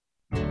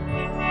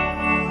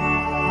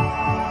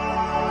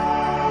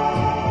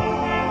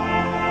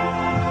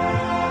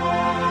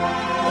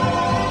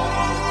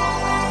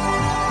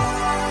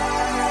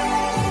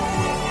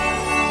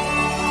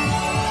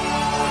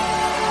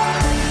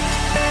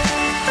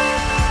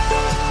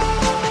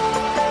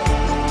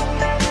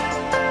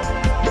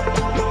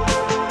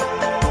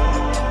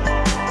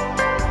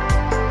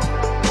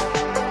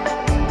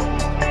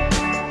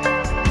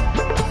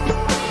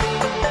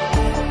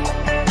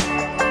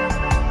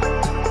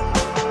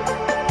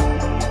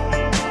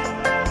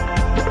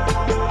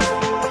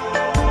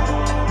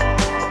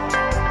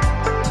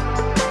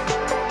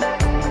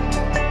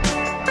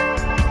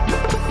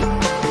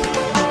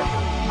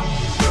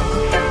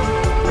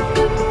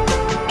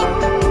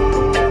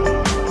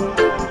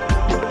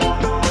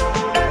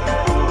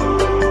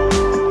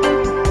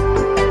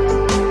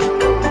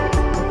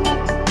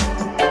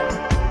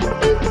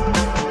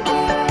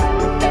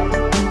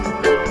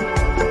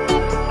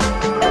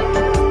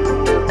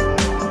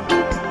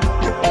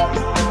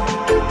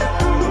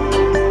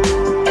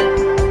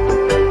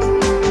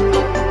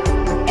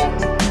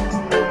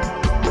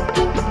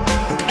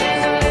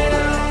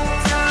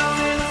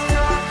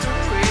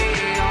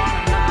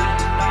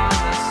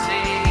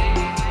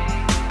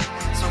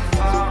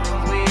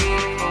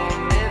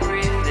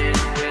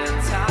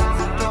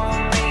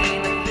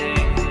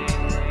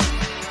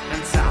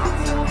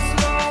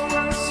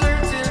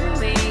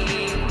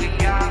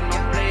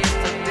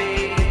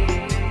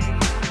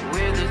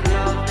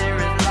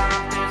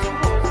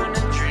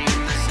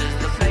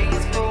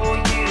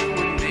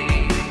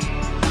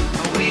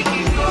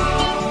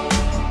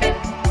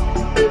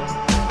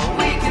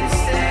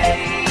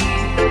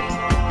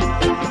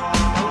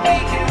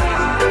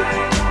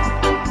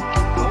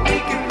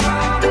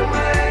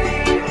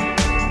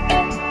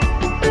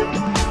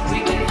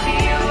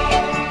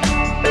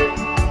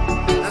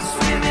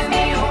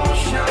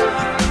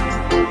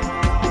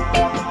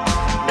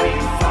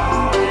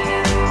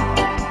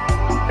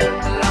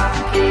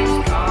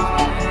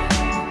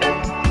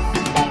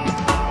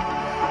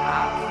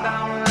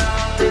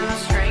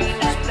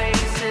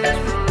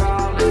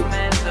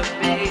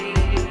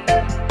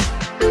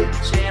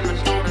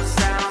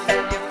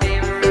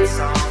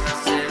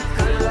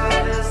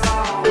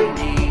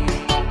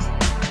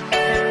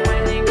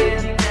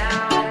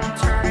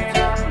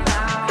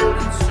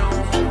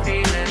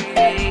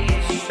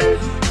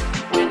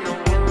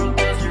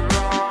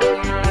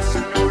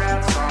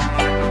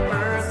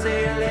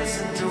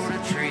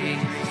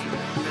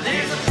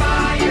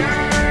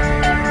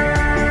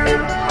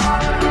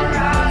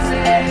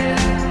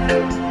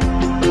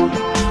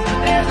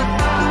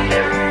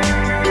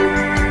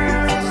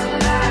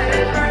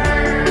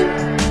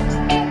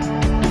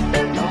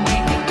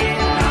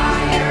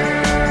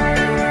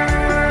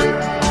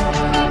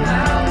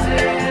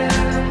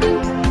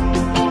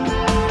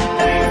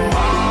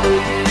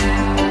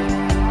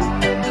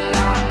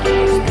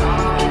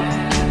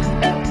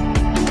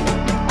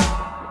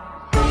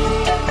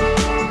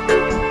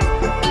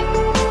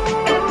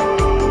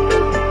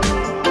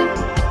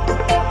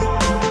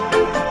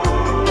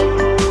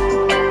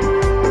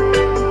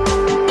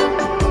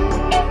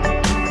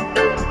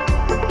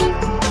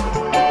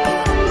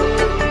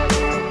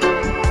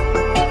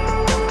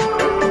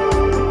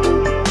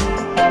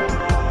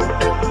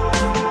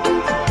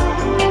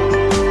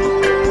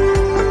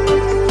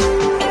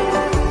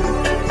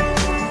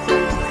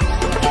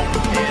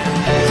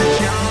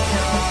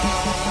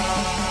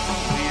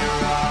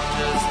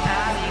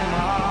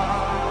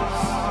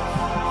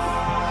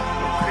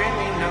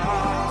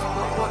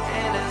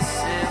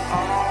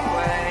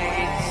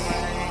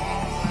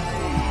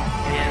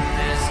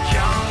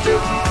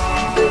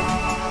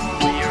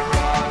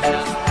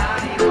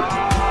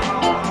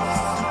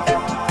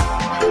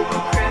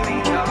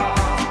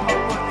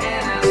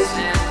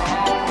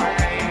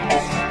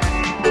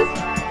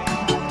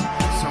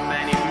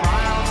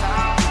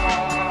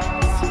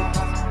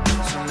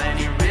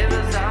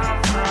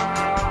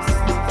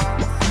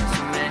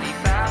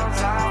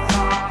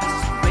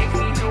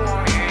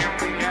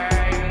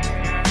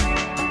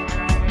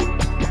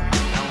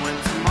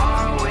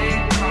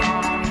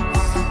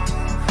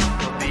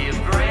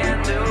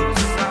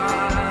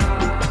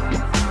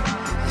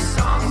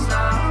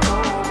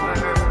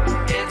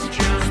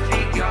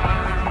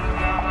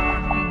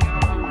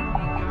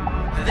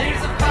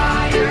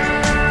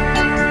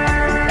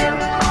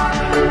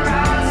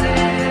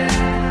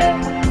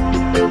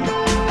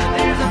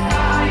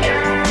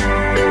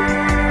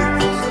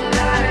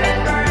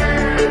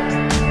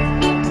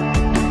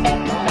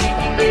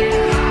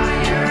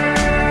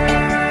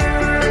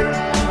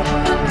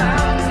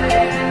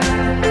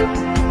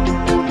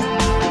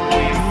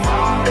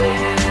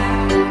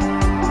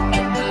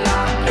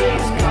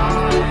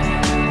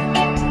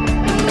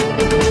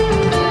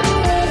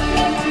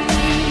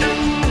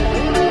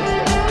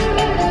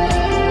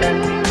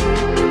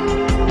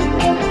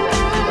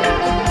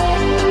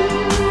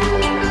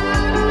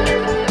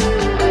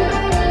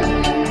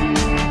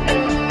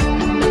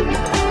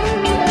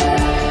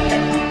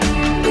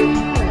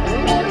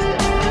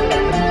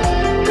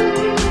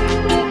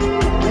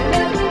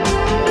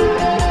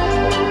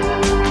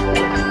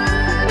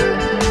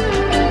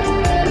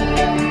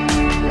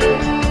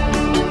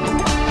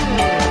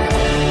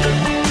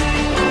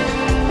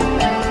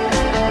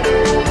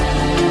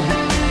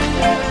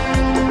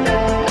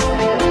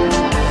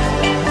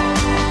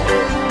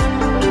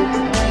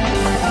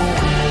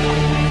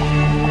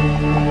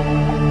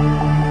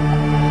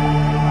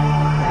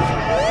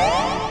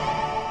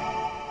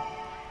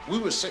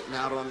 was sitting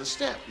out on the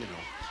step, you know.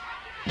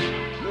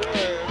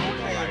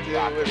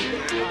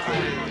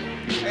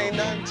 Ain't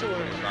nothing to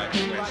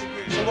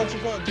it. So what you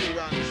gonna do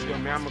around this? Yo,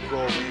 man, I'm gonna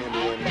go over here,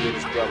 man, and get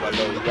his brother a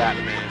little rap,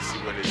 man, see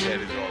what his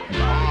head is all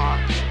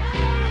about.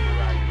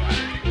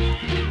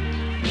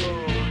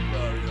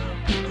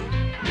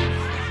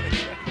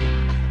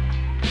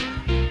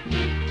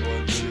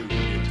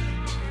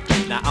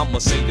 Now I'ma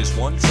say this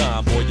one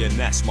time, boy, and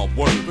that's my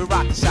word. We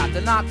rock the shot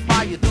to knock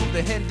fire through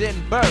the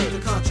Hindenburg. The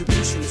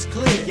contribution is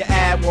clear. You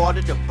add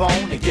water to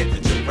bone And get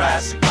the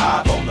Jurassic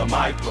vibe on the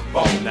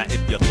microphone. Now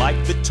if you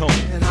like the tone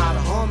and how the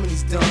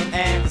harmony's done,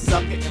 and the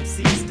sucker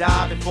MCs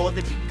die before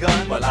they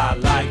begun. well, I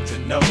like to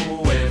know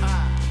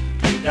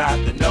if you got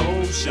the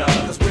notion.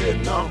 cause we're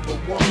number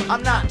one.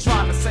 I'm not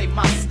trying to say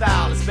my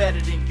style is better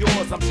than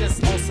yours, I'm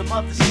just on some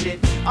other shit.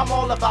 I'm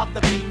all about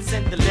the beats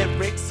and the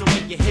lyrics, so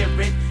when you hear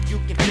it, you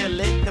can feel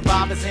it. The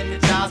vibe is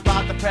energized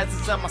by the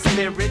presence of my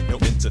spirit. No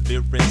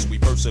interference, we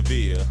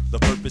persevere. The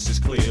purpose is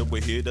clear.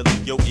 We're here to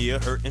leave your ear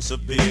hurting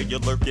severe. You're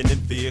lurking in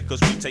fear,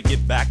 cause we take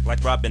it back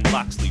like Robin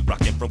Loxley,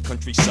 rocking from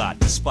countryside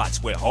to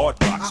spots where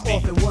hard rocks I be.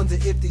 often wonder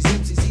if these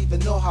MCs even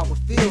know how it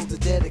feels to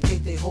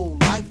dedicate their whole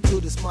life to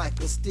this mic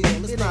of steel.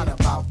 It's not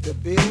about the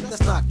bill,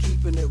 that's not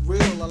keeping it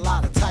real. A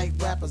lot of tight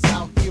rappers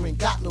out here ain't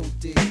got no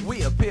deal.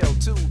 We appeal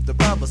to the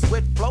brothers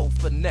with flow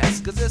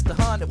finesse, cause it's the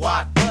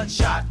 100-watt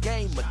bloodshot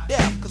game of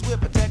death. Cause we're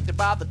protected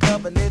by the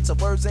covenants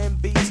of words and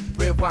beats.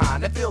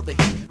 Rewind and feel the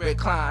heat,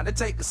 recline and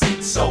take a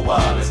seat. So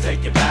let's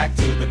take it back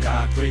to the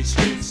concrete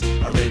streets.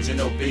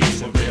 Original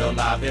beats with real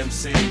live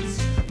MCs.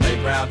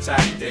 Playground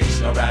tactics,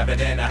 no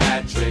rabbit and a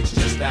hat tricks.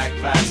 Just that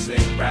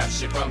classic rap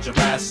shit from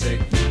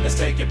Jurassic. Let's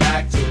take it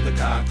back to the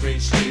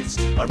concrete streets.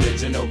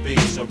 Original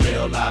beats with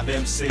real live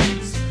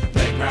MCs.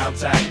 Playground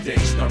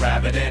tactics, no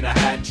rabbit and a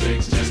hat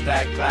tricks. Just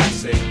that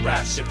classic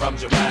rap shit from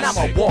Jurassic. Now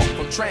I walk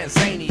from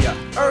Tanzania,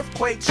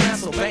 earthquake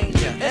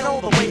Transylvania, and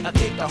all the way I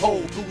kick a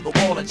hole through the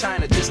wall of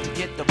China just to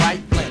get the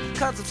right blend.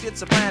 Cause I'm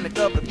schizophrenic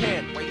of the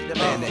pen. Wait a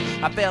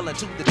minute, I fell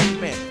into the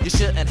deep end. You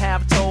shouldn't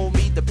have told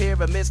me the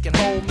pyramids can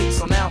hold me.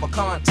 So now a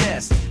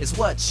contest is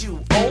what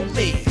you owe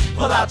me.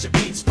 Pull out your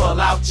beats, pull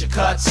out your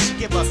cuts.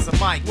 Give us a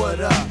mic, what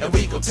up? And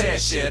we gon' tear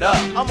shit up.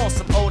 I'm on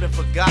some old and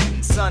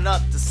forgotten, sun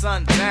up to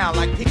sun down,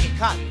 like picking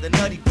cotton. The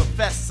nutty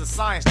professor,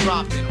 science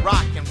dropping,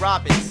 rockin'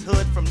 Robin's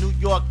Hood from New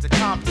York to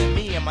Compton.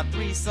 Me and my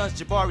 3 sons,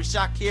 Jabari,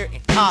 Shakir,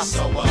 and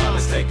Cosmo. So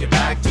let's take it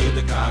back to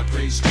the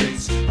concrete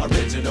streets.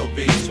 Original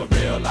beats with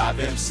real live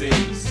MCs.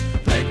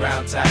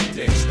 Playground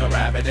tactics, no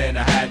rabbit and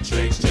a hat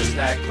tricks. Just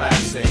that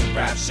classic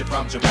rap shit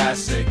from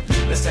Jurassic.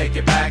 Let's take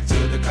it back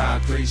to the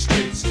concrete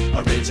streets.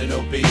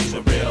 Original beats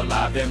with real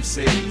live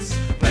MCs.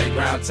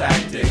 Playground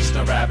tactics,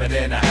 no rabbit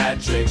and a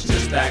hat tricks.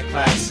 Just that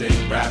classic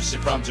rap shit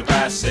from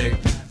Jurassic.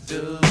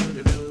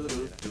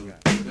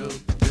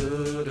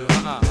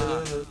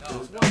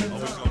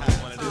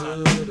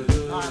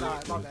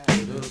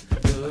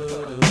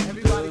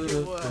 Everybody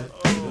get what?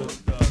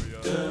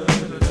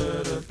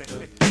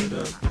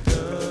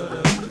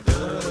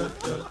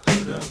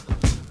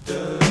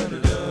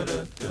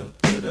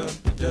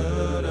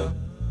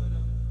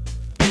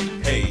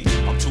 Hey,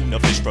 I'm tuna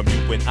fish from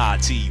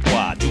UNITY.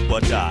 Do or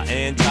die,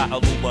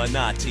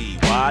 anti-Illuminati.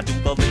 Why do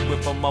the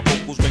liquid from my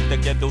vocals make the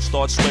ghetto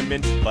start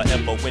swimming?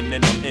 Forever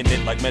winning, I'm in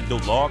it like metal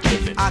log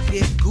living. I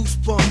get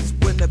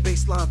goosebumps when the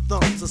bassline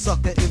thumps. A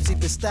sucker MC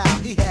for style,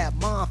 he had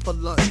mine for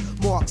lunch.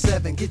 Mark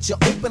 7, get you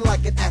open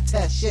like an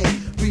attaché.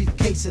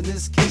 Briefcase in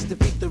this case,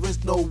 defeat there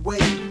is no way.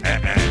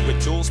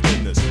 With tool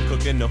spinners,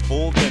 cooking a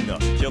full dinner,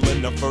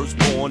 killing the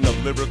firstborn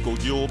of lyrical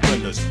Yule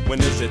blenders.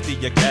 Winners at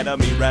the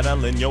academy,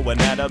 rattling your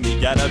anatomy.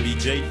 Gotta be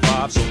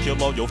J5, so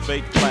kill all your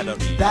fake flattery.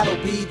 That'll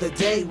be the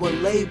day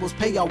when labels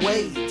pay our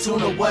way. Tune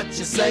to what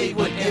you say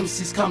when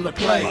MCs come to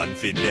play.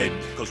 Unfitted,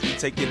 cause we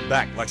take it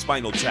back like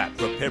Spinal Tap,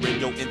 preparing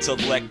your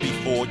intellect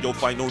before your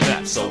final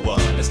nap. So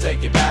let's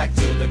take it back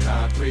to the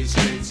concrete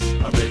streets.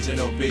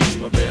 Original beats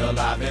with real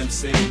live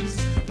MCs.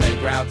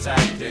 Playground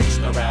tactics,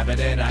 no rabbit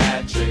and a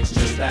hat tricks.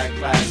 Just that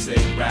classic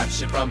rap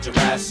shit from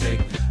Jurassic.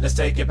 Let's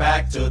take it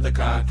back to the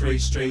concrete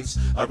streets.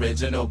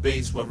 Original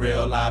beats with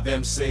real live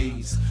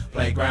MCs.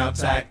 Playground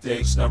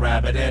tactics, no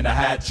rabbit and a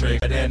hat trick.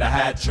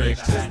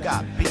 Just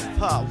got beef,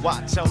 huh?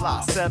 Watch your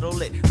lie,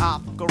 settle it. I'll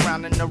fuck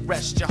around and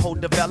arrest your whole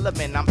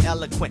development. I'm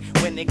eloquent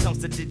when it comes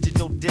to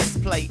digital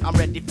display. I'm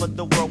ready for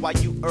the world while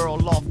you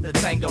earl off the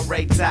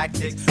Tangeray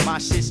tactics. My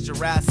shit's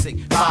Jurassic.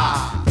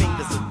 5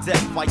 fingers of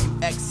death while you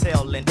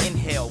exhale and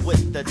inhale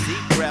with the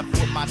deep breath.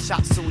 With my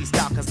chop suey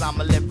style, cause I'm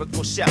a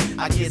lyrical chef.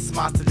 I get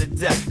smiles to the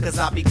death, cause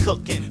I be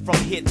cooking from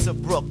here to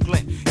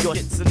Brooklyn. Your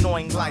shit's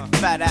annoying like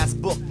fat ass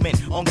bookmen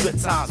on good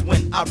times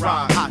when I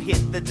rhyme. I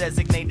hit the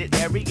designated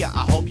area.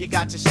 I hope you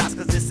got your shots,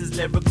 cause this is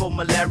lyrical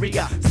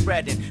malaria.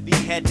 Spreading,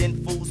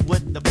 beheading fools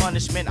with the punch.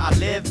 punishment. I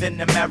live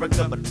in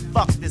America, but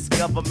fuck this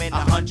government.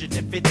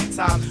 150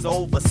 times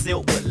over,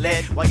 sealed with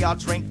lead. While y'all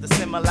drink the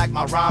simmer like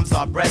my rhymes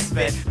are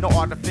breastfed. No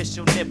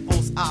artificial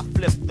nipples, I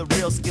flip the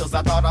real skills.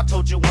 I thought I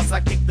told you once I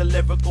kicked the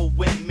lyrical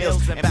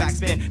windmills and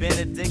backspin.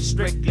 Benedict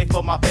strictly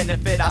for my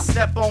benefit. I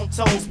step on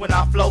toes when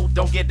I flow,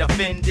 don't get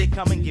offended.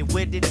 Come and get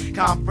with it,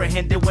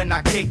 comprehend it when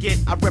I kick it.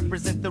 I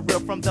represent the real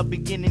from the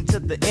beginning to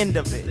the end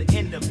of it. The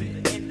end of it.